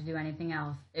tried to do anything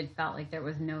else, it felt like there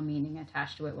was no meaning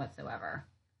attached to it whatsoever.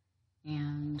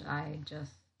 And I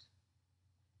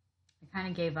kind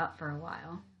of gave up for a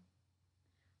while.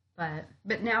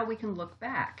 But now we can look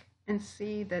back and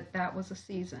see that was a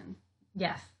season.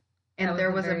 Yes. And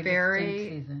there was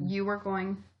you were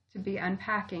going to be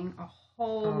unpacking a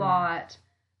whole lot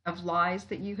of lies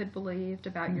that you had believed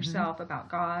about yourself, about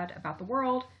God, about the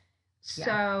world. Yeah.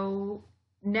 So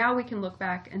now we can look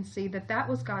back and see that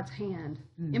was God's hand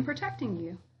in protecting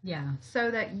you. Yeah.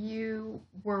 So that you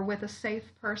were with a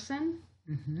safe person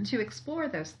to explore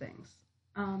those things.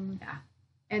 Yeah.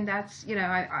 And that's,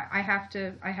 I have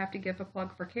to give a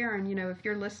plug for Karen. If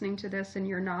you're listening to this and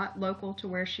you're not local to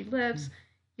where she lives,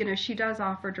 she does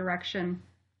offer direction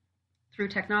through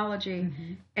technology.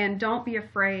 And don't be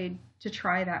afraid to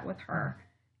try that with her.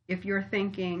 If you're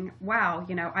thinking, wow,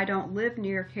 I don't live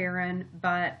near Karen,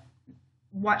 but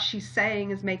what she's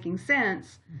saying is making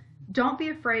sense, don't be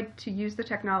afraid to use the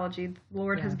technology the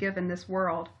Lord has given this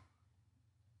world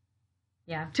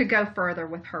to go further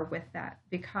with her with that,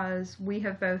 because we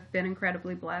have both been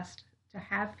incredibly blessed to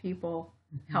have people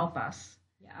help us.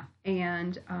 Yeah.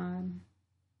 And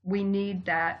we need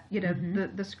that.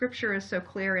 The scripture is so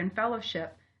clear in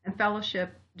fellowship, and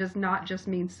fellowship does not just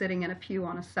mean sitting in a pew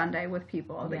on a Sunday with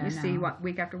people that you see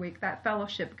week after week. That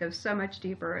fellowship goes so much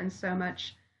deeper and so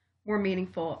much more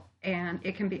meaningful, and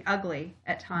it can be ugly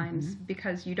at times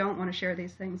because you don't want to share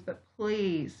these things. But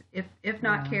please, if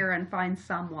not Karen, find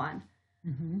someone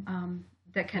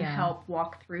that can help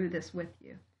walk through this with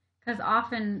you. Because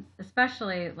often,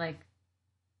 especially like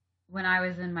when I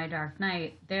was in my dark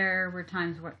night, there were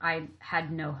times where I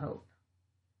had no hope.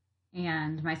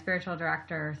 And my spiritual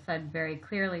director said very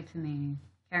clearly to me,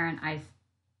 Karen,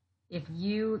 if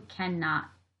you cannot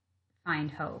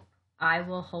find hope, I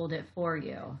will hold it for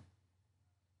you.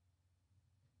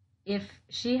 If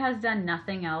she has done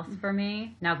nothing else for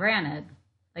me, now granted,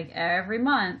 like every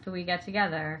month we get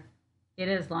together, it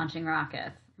is launching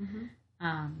rockets.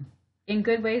 In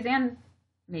good ways and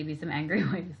maybe some angry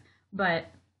ways, but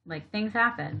like things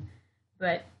happen.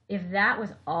 But if that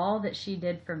was all that she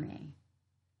did for me,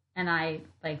 and I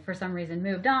like for some reason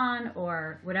moved on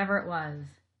or whatever it was,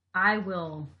 I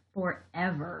will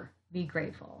forever be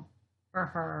grateful for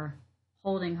her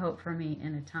holding hope for me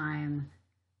in a time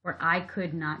where I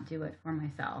could not do it for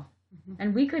myself.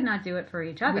 And we could not do it for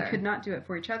each other. We could not do it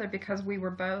for each other because we were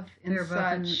both in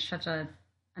such an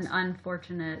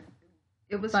unfortunate,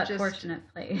 it was but just fortunate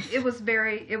place. It was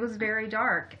very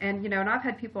dark. And and I've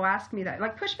had people ask me that,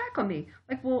 like, push back on me.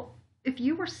 Like, well, if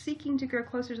you were seeking to grow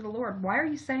closer to the Lord, why are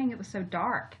you saying it was so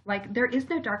dark? Like, there is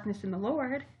no darkness in the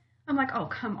Lord. I'm like, oh,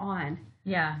 come on.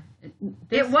 Yeah.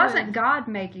 It wasn't God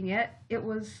making it. It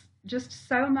was just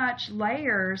so much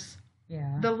layers.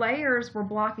 Yeah. The layers were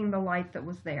blocking the light that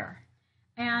was there.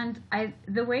 And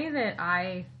the way that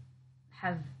I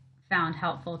have found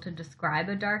helpful to describe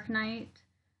a dark night,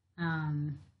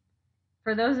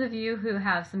 for those of you who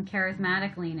have some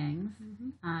charismatic leanings,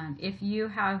 if you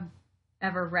have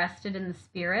ever rested in the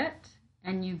Spirit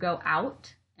and you go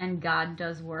out and God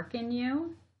does work in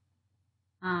you,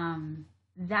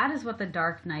 that is what the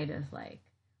dark night is like,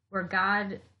 where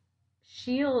God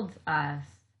shields us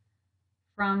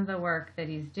from the work that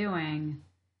he's doing,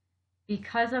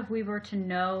 because if we were to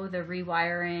know the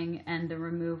rewiring and the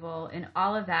removal and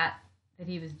all of that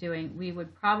he was doing, we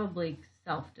would probably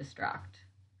self-destruct.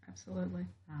 Absolutely.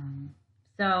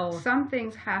 So some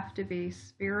things have to be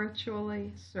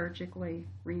spiritually, surgically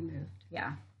removed.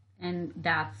 Yeah. And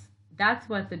that's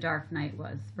what the dark night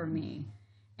was for me.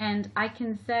 And I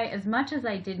can say, as much as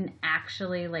I didn't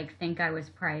actually like think I was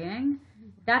praying,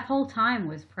 that whole time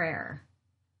was prayer.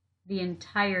 The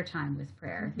entire time was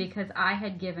prayer, because I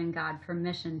had given God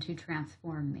permission to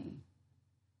transform me.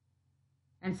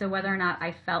 And so whether or not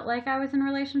I felt like I was in a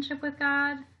relationship with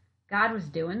God, God was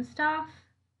doing stuff,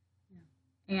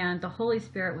 and the Holy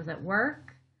Spirit was at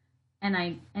work.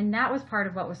 And that was part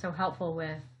of what was so helpful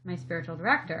with my spiritual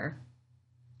director.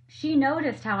 She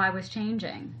noticed how I was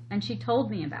changing, and she told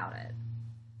me about it.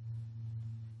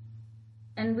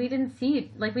 And we didn't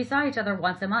we saw each other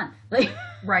once a month.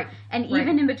 Right. And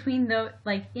even in between those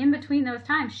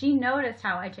times, she noticed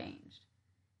how I changed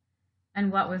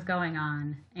and what was going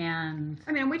on. And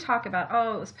I mean, we talk about,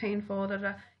 it was painful,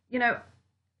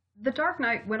 the dark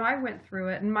night, when I went through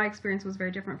it, and my experience was very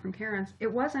different from Karen's,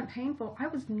 it wasn't painful. I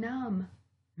was numb.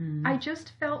 I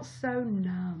just felt so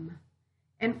numb.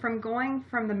 And from going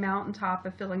from the mountaintop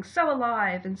of feeling so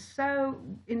alive and so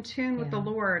in tune with the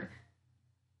Lord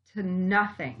to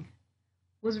nothing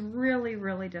was really,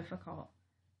 really difficult.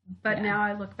 But now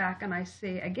I look back and I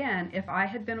see, again, if I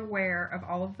had been aware of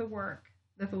all of the work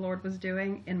that the Lord was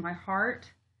doing in my heart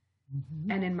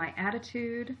and in my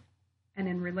attitude and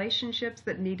in relationships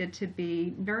that needed to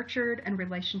be nurtured and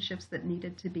relationships that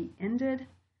needed to be ended,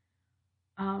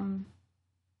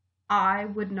 I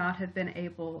would not have been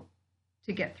able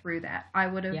to get through that. I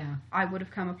would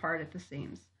have come apart at the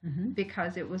seams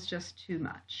because it was just too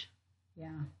much. Yeah.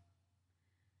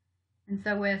 And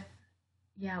so with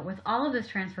all of this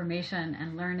transformation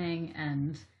and learning,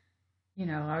 and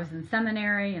I was in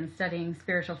seminary and studying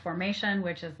spiritual formation,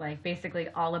 which is like basically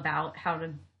all about how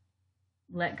to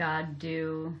let God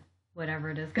do whatever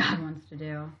it is God wants to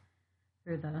do.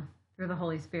 through the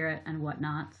Holy Spirit and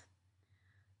whatnots.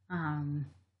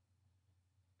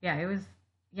 Yeah, it was.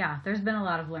 Yeah, there's been a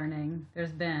lot of learning.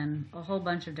 There's been a whole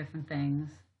bunch of different things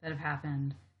that have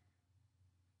happened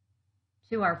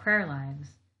to our prayer lives.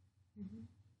 Mm-hmm.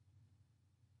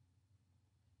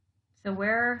 So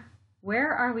where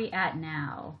are we at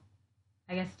now?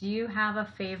 I guess, do you have a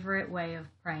favorite way of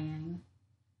praying?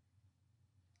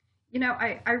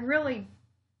 I really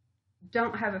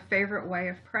don't have a favorite way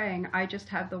of praying. I just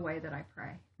have the way that I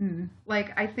pray. Mm-hmm.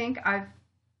 Like, I think I've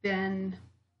been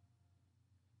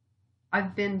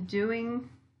doing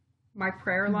my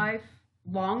prayer life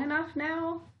long enough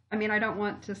now. I mean, I don't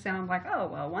want to sound like, oh,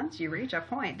 well, once you reach a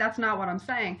point, that's not what I'm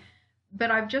saying.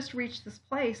 But I've just reached this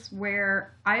place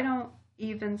where I don't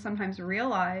even sometimes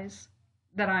realize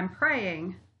that I'm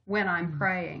praying when I'm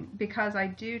praying, because I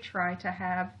do try to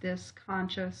have this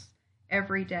conscious,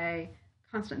 everyday,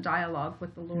 constant dialogue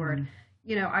with the Lord.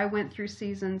 I went through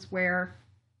seasons where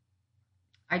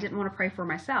I didn't want to pray for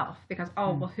myself because,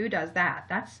 well, who does that?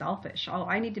 That's selfish. Oh,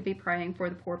 I need to be praying for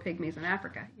the poor pygmies in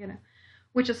Africa,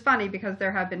 which is funny because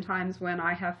there have been times when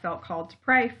I have felt called to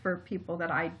pray for people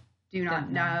that I do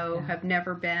not know, have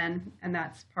never been, and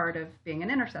that's part of being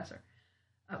an intercessor,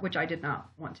 which I did not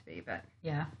want to be, but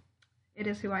yeah, it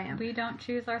is who I am. We don't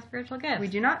choose our spiritual gifts. We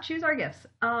do not choose our gifts.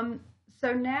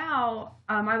 So now,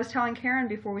 I was telling Karen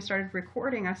before we started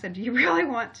recording, I said, do you really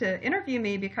want to interview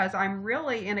me? Because I'm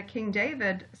really in a King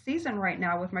David season right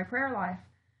now with my prayer life.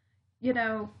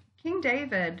 King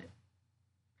David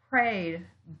prayed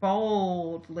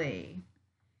boldly,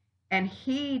 and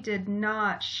he did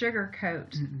not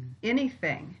sugarcoat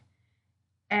anything.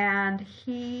 And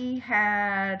he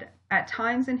had, at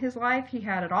times in his life, he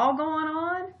had it all going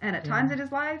on, and at times in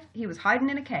his life, he was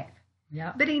hiding in a cave.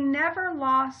 Yep. But he never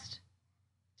lost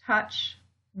touch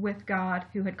with God,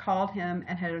 who had called him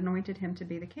and had anointed him to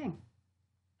be the king.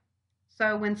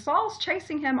 So when Saul's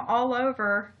chasing him all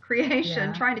over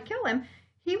creation, trying to kill him,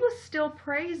 he was still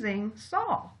praising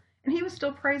Saul, and he was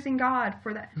still praising God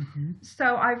for that.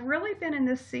 So I've really been in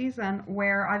this season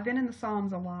where I've been in the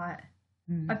Psalms a lot.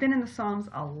 I've been in the Psalms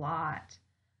a lot,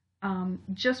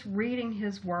 just reading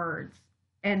his words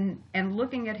and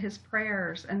looking at his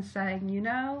prayers and saying,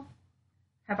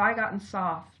 have I gotten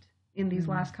soft in these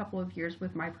last couple of years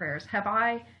with my prayers? Have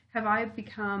I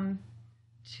become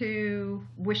too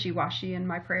wishy-washy in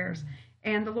my prayers?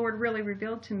 And the Lord really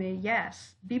revealed to me,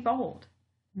 yes, be bold.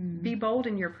 Be bold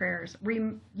in your prayers.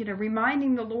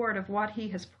 Reminding the Lord of what he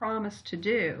has promised to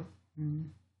do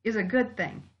is a good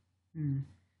thing.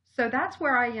 So that's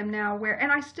where I am now,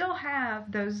 and I still have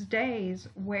those days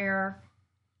where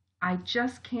I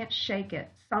just can't shake it.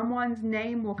 Someone's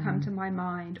name will come to my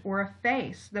mind, or a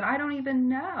face that I don't even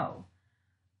know.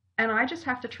 And I just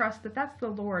have to trust that that's the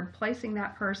Lord placing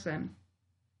that person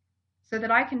so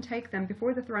that I can take them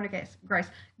before the throne of grace.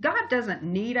 God doesn't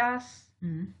need us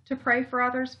to pray for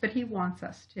others, but he wants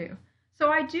us to. So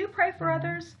I do pray for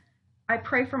others. I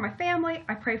pray for my family.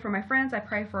 I pray for my friends. I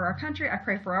pray for our country. I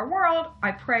pray for our world.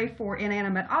 I pray for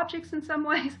inanimate objects in some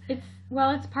ways.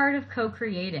 It's part of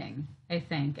co-creating, I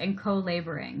think, and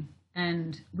co-laboring.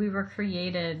 And we were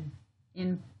created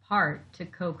in part to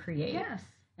co-create. Yes.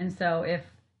 And so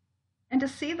and to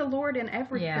see the Lord in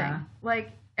everything. Yeah.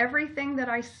 Like everything that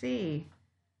I see,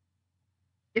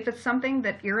 if it's something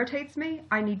that irritates me,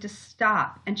 I need to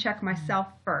stop and check myself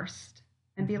first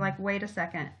and be like, wait a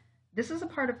second. This is a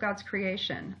part of God's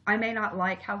creation. I may not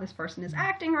like how this person is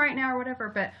acting right now or whatever,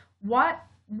 but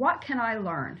what can I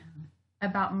learn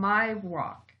about my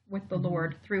walk with the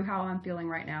Lord through how I'm feeling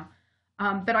right now?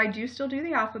 But I do still do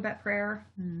the alphabet prayer.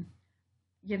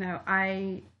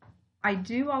 I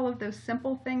do all of those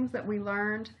simple things that we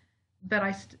learned, but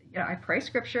I pray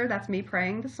scripture. That's me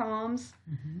praying the Psalms.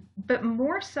 But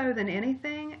more so than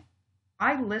anything,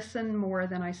 I listen more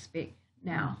than I speak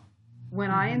now.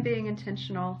 When I am being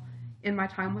intentional in my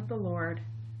time with the Lord,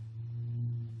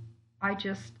 I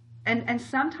just, and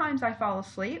sometimes I fall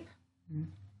asleep.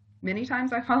 Many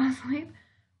times I fall asleep,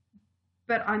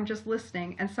 but I'm just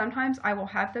listening. And sometimes I will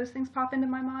have those things pop into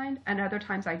my mind, and other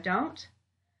times I don't.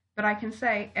 But I can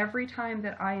say every time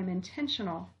that I am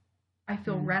intentional, I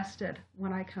feel rested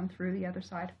when I come through the other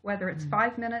side, whether it's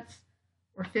 5 minutes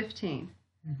or 15.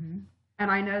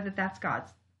 And I know that that's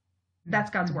God's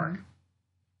work.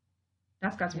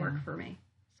 That's God's work for me.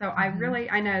 So I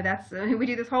know that's, we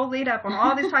do this whole lead up on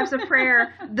all these types of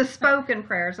prayer, the spoken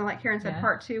prayers. And like Karen said,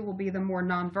 part 2 will be the more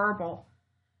nonverbal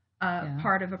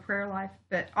part of a prayer life.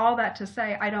 But all that to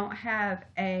say, I don't have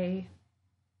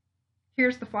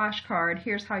here's the flashcard,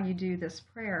 here's how you do this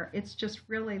prayer. It's just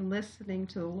really listening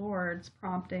to the Lord's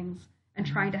promptings and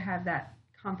trying to have that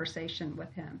conversation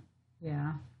with him.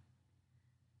 Yeah.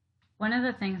 One of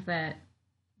the things that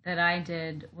I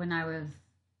did when I was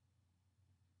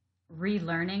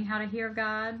relearning how to hear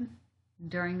God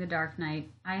during the dark night,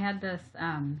 I had this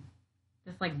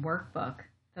like workbook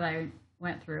that I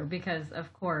went through because,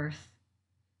 of course,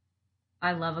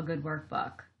 I love a good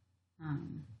workbook.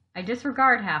 I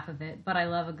disregard half of it, but I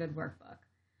love a good workbook.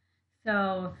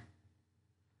 So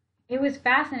it was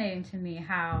fascinating to me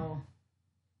how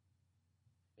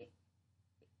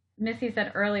Missy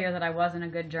said earlier that I wasn't a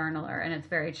good journaler, and it's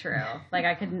very true. Like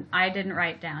I didn't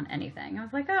write down anything. I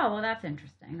was like, oh, well, that's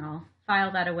interesting. I'll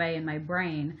file that away in my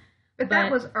brain. But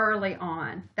that was early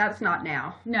on. That's not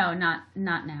now. No, not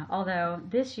now. Although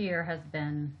this year has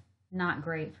been not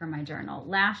great for my journal.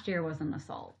 Last year was an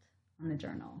assault on the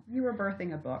journal. You were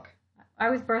birthing a book. I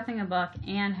was birthing a book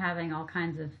and having all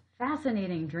kinds of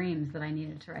fascinating dreams that I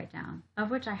needed to write down,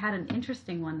 of which I had an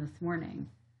interesting one this morning.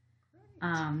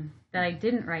 That I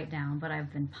didn't write down, but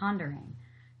I've been pondering.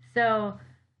 So,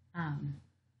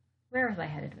 where was I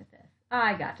headed with this?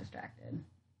 I got distracted.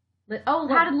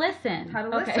 How to listen. How to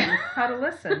listen. Okay. How to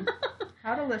listen.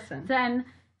 How to listen.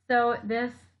 So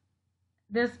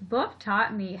this book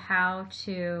taught me how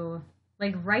to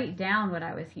like write down what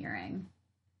I was hearing.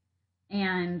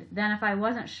 And then if I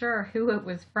wasn't sure who it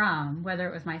was from, whether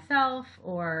it was myself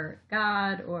or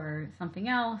God or something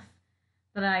else,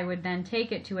 that I would then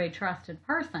take it to a trusted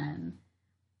person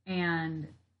and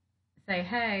say,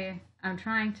 hey, I'm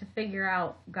trying to figure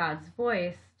out God's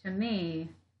voice to me.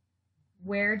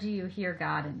 Where do you hear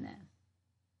God in this?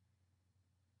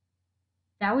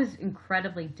 That was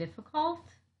incredibly difficult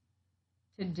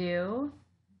to do.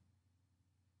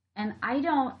 And I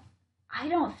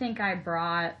don't think I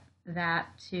brought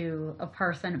that to a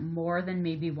person more than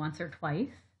maybe once or twice.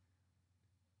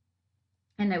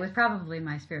 And it was probably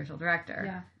my spiritual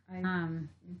director. Yeah.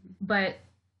 But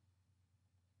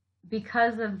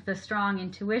because of the strong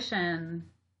intuition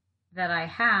that I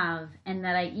have and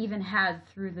that I even had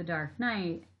through the dark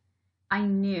night, I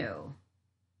knew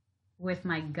with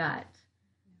my gut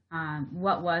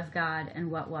what was God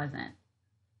and what wasn't.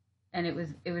 And it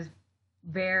was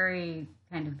very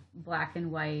kind of black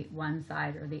and white, one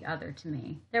side or the other to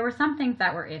me. There were some things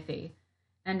that were iffy.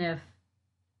 And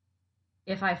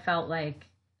if I felt like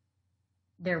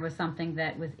there was something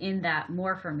that was in that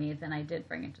more for me, then I did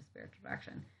bring it to spiritual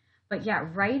direction. But yeah,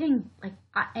 writing, like,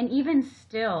 and even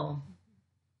still,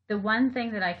 the one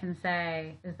thing that I can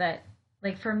say is that,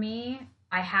 like, for me,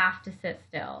 I have to sit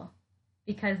still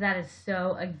because that is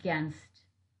so against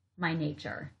my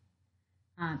nature.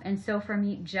 And so for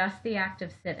me, just the act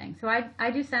of sitting. So I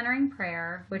do centering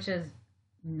prayer, which is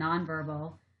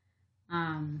nonverbal.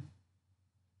 And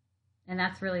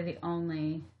that's really the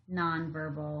only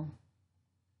nonverbal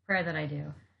prayer that I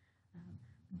do.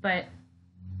 But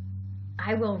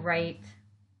I will write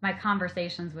my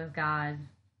conversations with God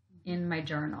in my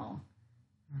journal,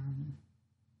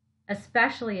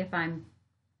 especially if I'm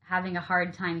having a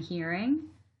hard time hearing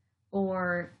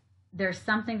or there's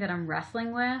something that I'm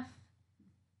wrestling with.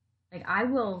 Like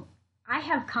I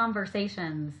have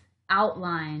conversations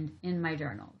outlined in my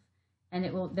journals, and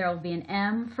there will be an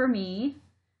M for me.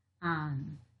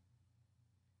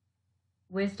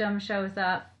 Wisdom shows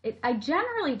up. I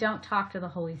generally don't talk to the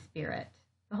Holy Spirit.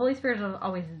 The Holy Spirit is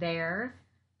always there,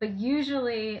 but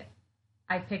usually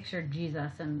I picture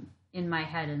Jesus in my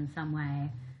head in some way.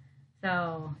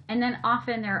 So, and then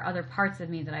often there are other parts of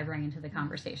me that I bring into the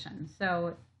conversation.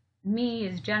 So me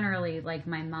is generally like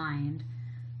my mind,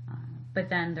 but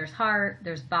then there's heart,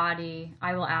 there's body.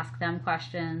 I will ask them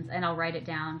questions and I'll write it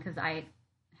down because I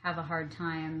have a hard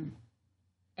time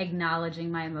acknowledging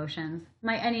my emotions.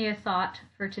 My Ennea thought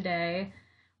for today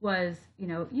was,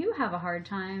 you have a hard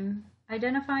time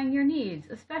identifying your needs,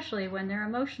 especially when they're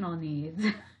emotional needs.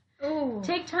 Ooh.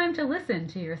 Take time to listen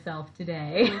to yourself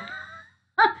today.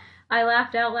 I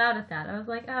laughed out loud at that. I was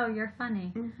like, oh, you're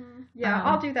funny. Mm-hmm. Yeah,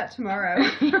 I'll do that tomorrow.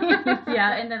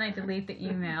 Yeah, and then I delete the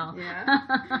email. Yeah.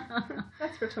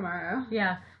 That's for tomorrow.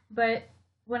 Yeah, but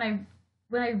when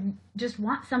I just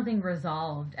want something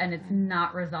resolved and it's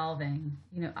not resolving,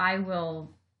 I will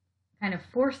kind of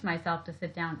force myself to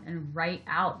sit down and write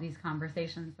out these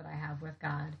conversations that I have with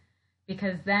God,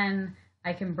 because then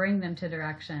I can bring them to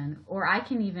direction, or I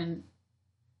can even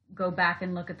go back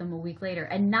and look at them a week later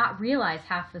and not realize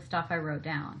half the stuff I wrote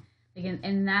down.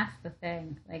 And that's the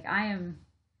thing. Like I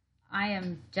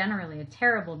am generally a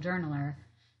terrible journaler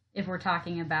if we're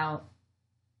talking about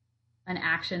an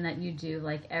action that you do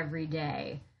like every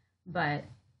day, but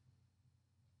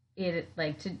it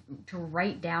like to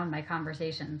write down my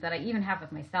conversations that I even have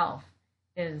with myself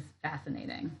is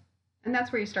fascinating. And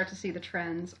that's where you start to see the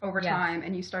trends over time,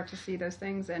 and you start to see those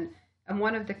things. And And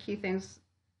one of the key things,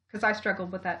 because I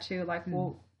struggled with that too, like,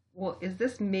 well, is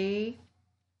this me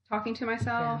talking to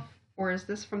myself, or is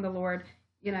this from the Lord?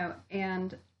 You know,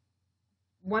 and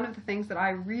one of the things that I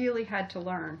really had to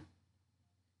learn,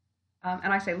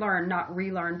 and I say learn, not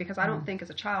relearn, because I don't think as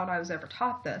a child I was ever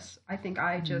taught this. I think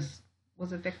I just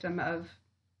was a victim of,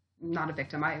 not a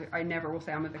victim. I never will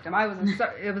say I'm a victim. I was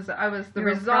the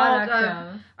result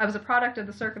of, I was a product of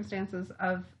the circumstances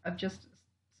of just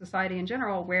society in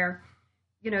general, where,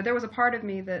 you know, there was a part of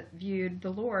me that viewed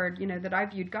the Lord, you know, that I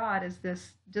viewed God as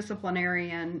this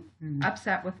disciplinarian,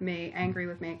 upset with me, angry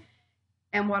with me.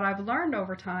 And what I've learned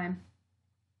over time,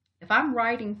 if I'm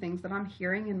writing things that I'm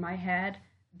hearing in my head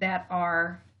that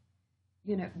are,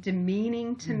 you know,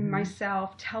 demeaning to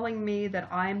myself, telling me that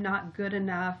I'm not good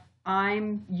enough,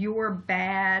 you're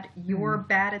bad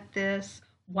at this,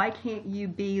 why can't you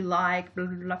be like, blah,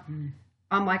 blah, blah.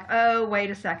 I'm like, oh, wait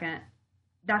a second.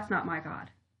 That's not my God.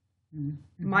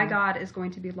 My God is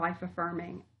going to be life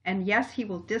affirming. And yes, he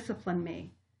will discipline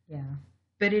me. Yeah.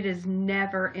 But it is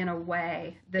never in a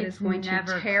way that is going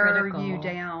to tear you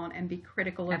down and be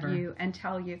critical of you and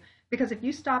tell you. Because if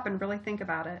you stop and really think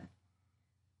about it,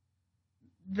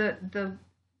 the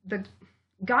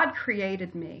God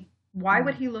created me. Why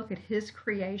would he look at his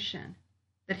creation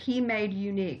that he made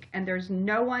unique and there's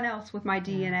no one else with my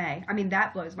DNA? I mean,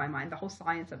 that blows my mind, the whole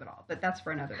science of it all, but that's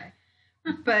for another day.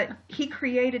 But he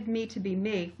created me to be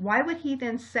me. Why would he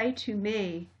then say to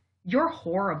me, you're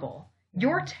horrible,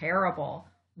 you're terrible,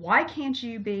 why can't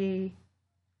you be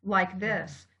like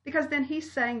this? Because then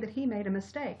he's saying that he made a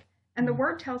mistake. And the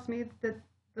word tells me that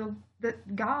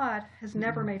God has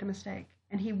never made a mistake,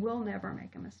 and he will never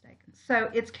make a mistake. So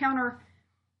it's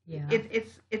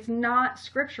it's not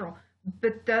scriptural.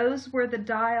 But those were the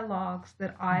dialogues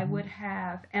that I would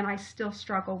have, and I still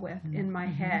struggle with in my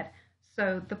head.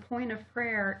 So the point of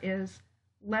prayer is,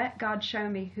 let God show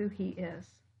me who he is,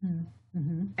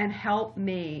 and help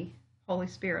me, Holy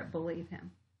Spirit, believe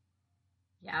him.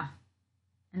 Yeah.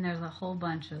 And there's a whole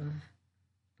bunch of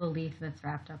belief that's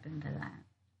wrapped up into that.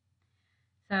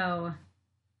 So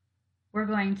we're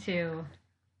going to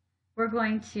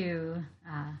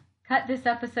cut this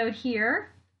episode here.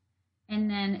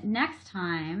 And then next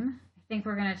time, I think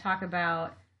we're going to talk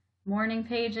about morning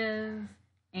pages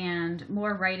and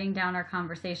more writing down our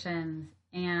conversations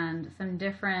and some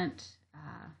different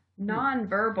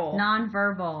non-verbal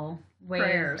ways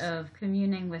prayers of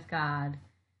communing with God.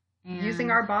 And using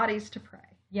our bodies to pray.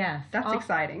 Yes. That's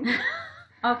exciting.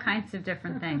 All kinds of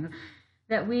different things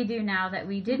that we do now that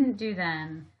we didn't do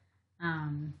then,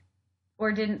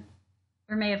 or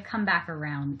may have come back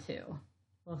around to,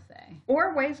 we'll say.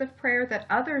 Or ways of prayer that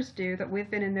others do that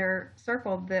we've been in their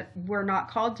circle that we're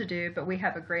not called to do, but we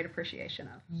have a great appreciation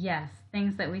of. Yes,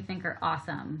 things that we think are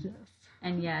awesome. Yes.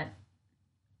 And yet...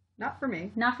 Not for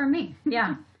me. Not for me,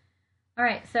 yeah. All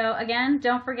right, so again,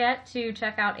 don't forget to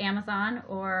check out Amazon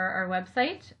or our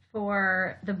website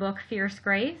for the book Fierce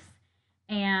Grace.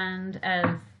 And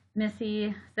as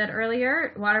Missy said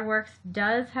earlier, Waterworks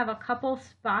does have a couple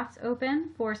spots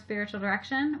open for spiritual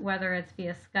direction, whether it's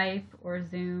via Skype or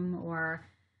Zoom or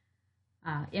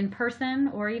in person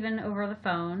or even over the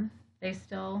phone. They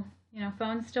still,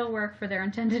 phones still work for their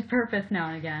intended purpose now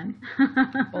and again.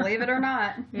 Believe it or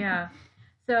not. Yeah.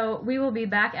 So we will be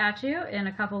back at you in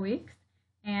a couple weeks.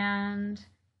 And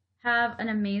have an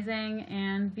amazing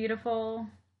and beautiful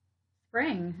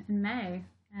spring in May.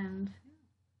 And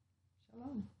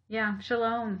shalom. Yeah,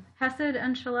 shalom. Hesed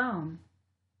and shalom.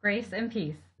 Grace and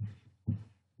peace.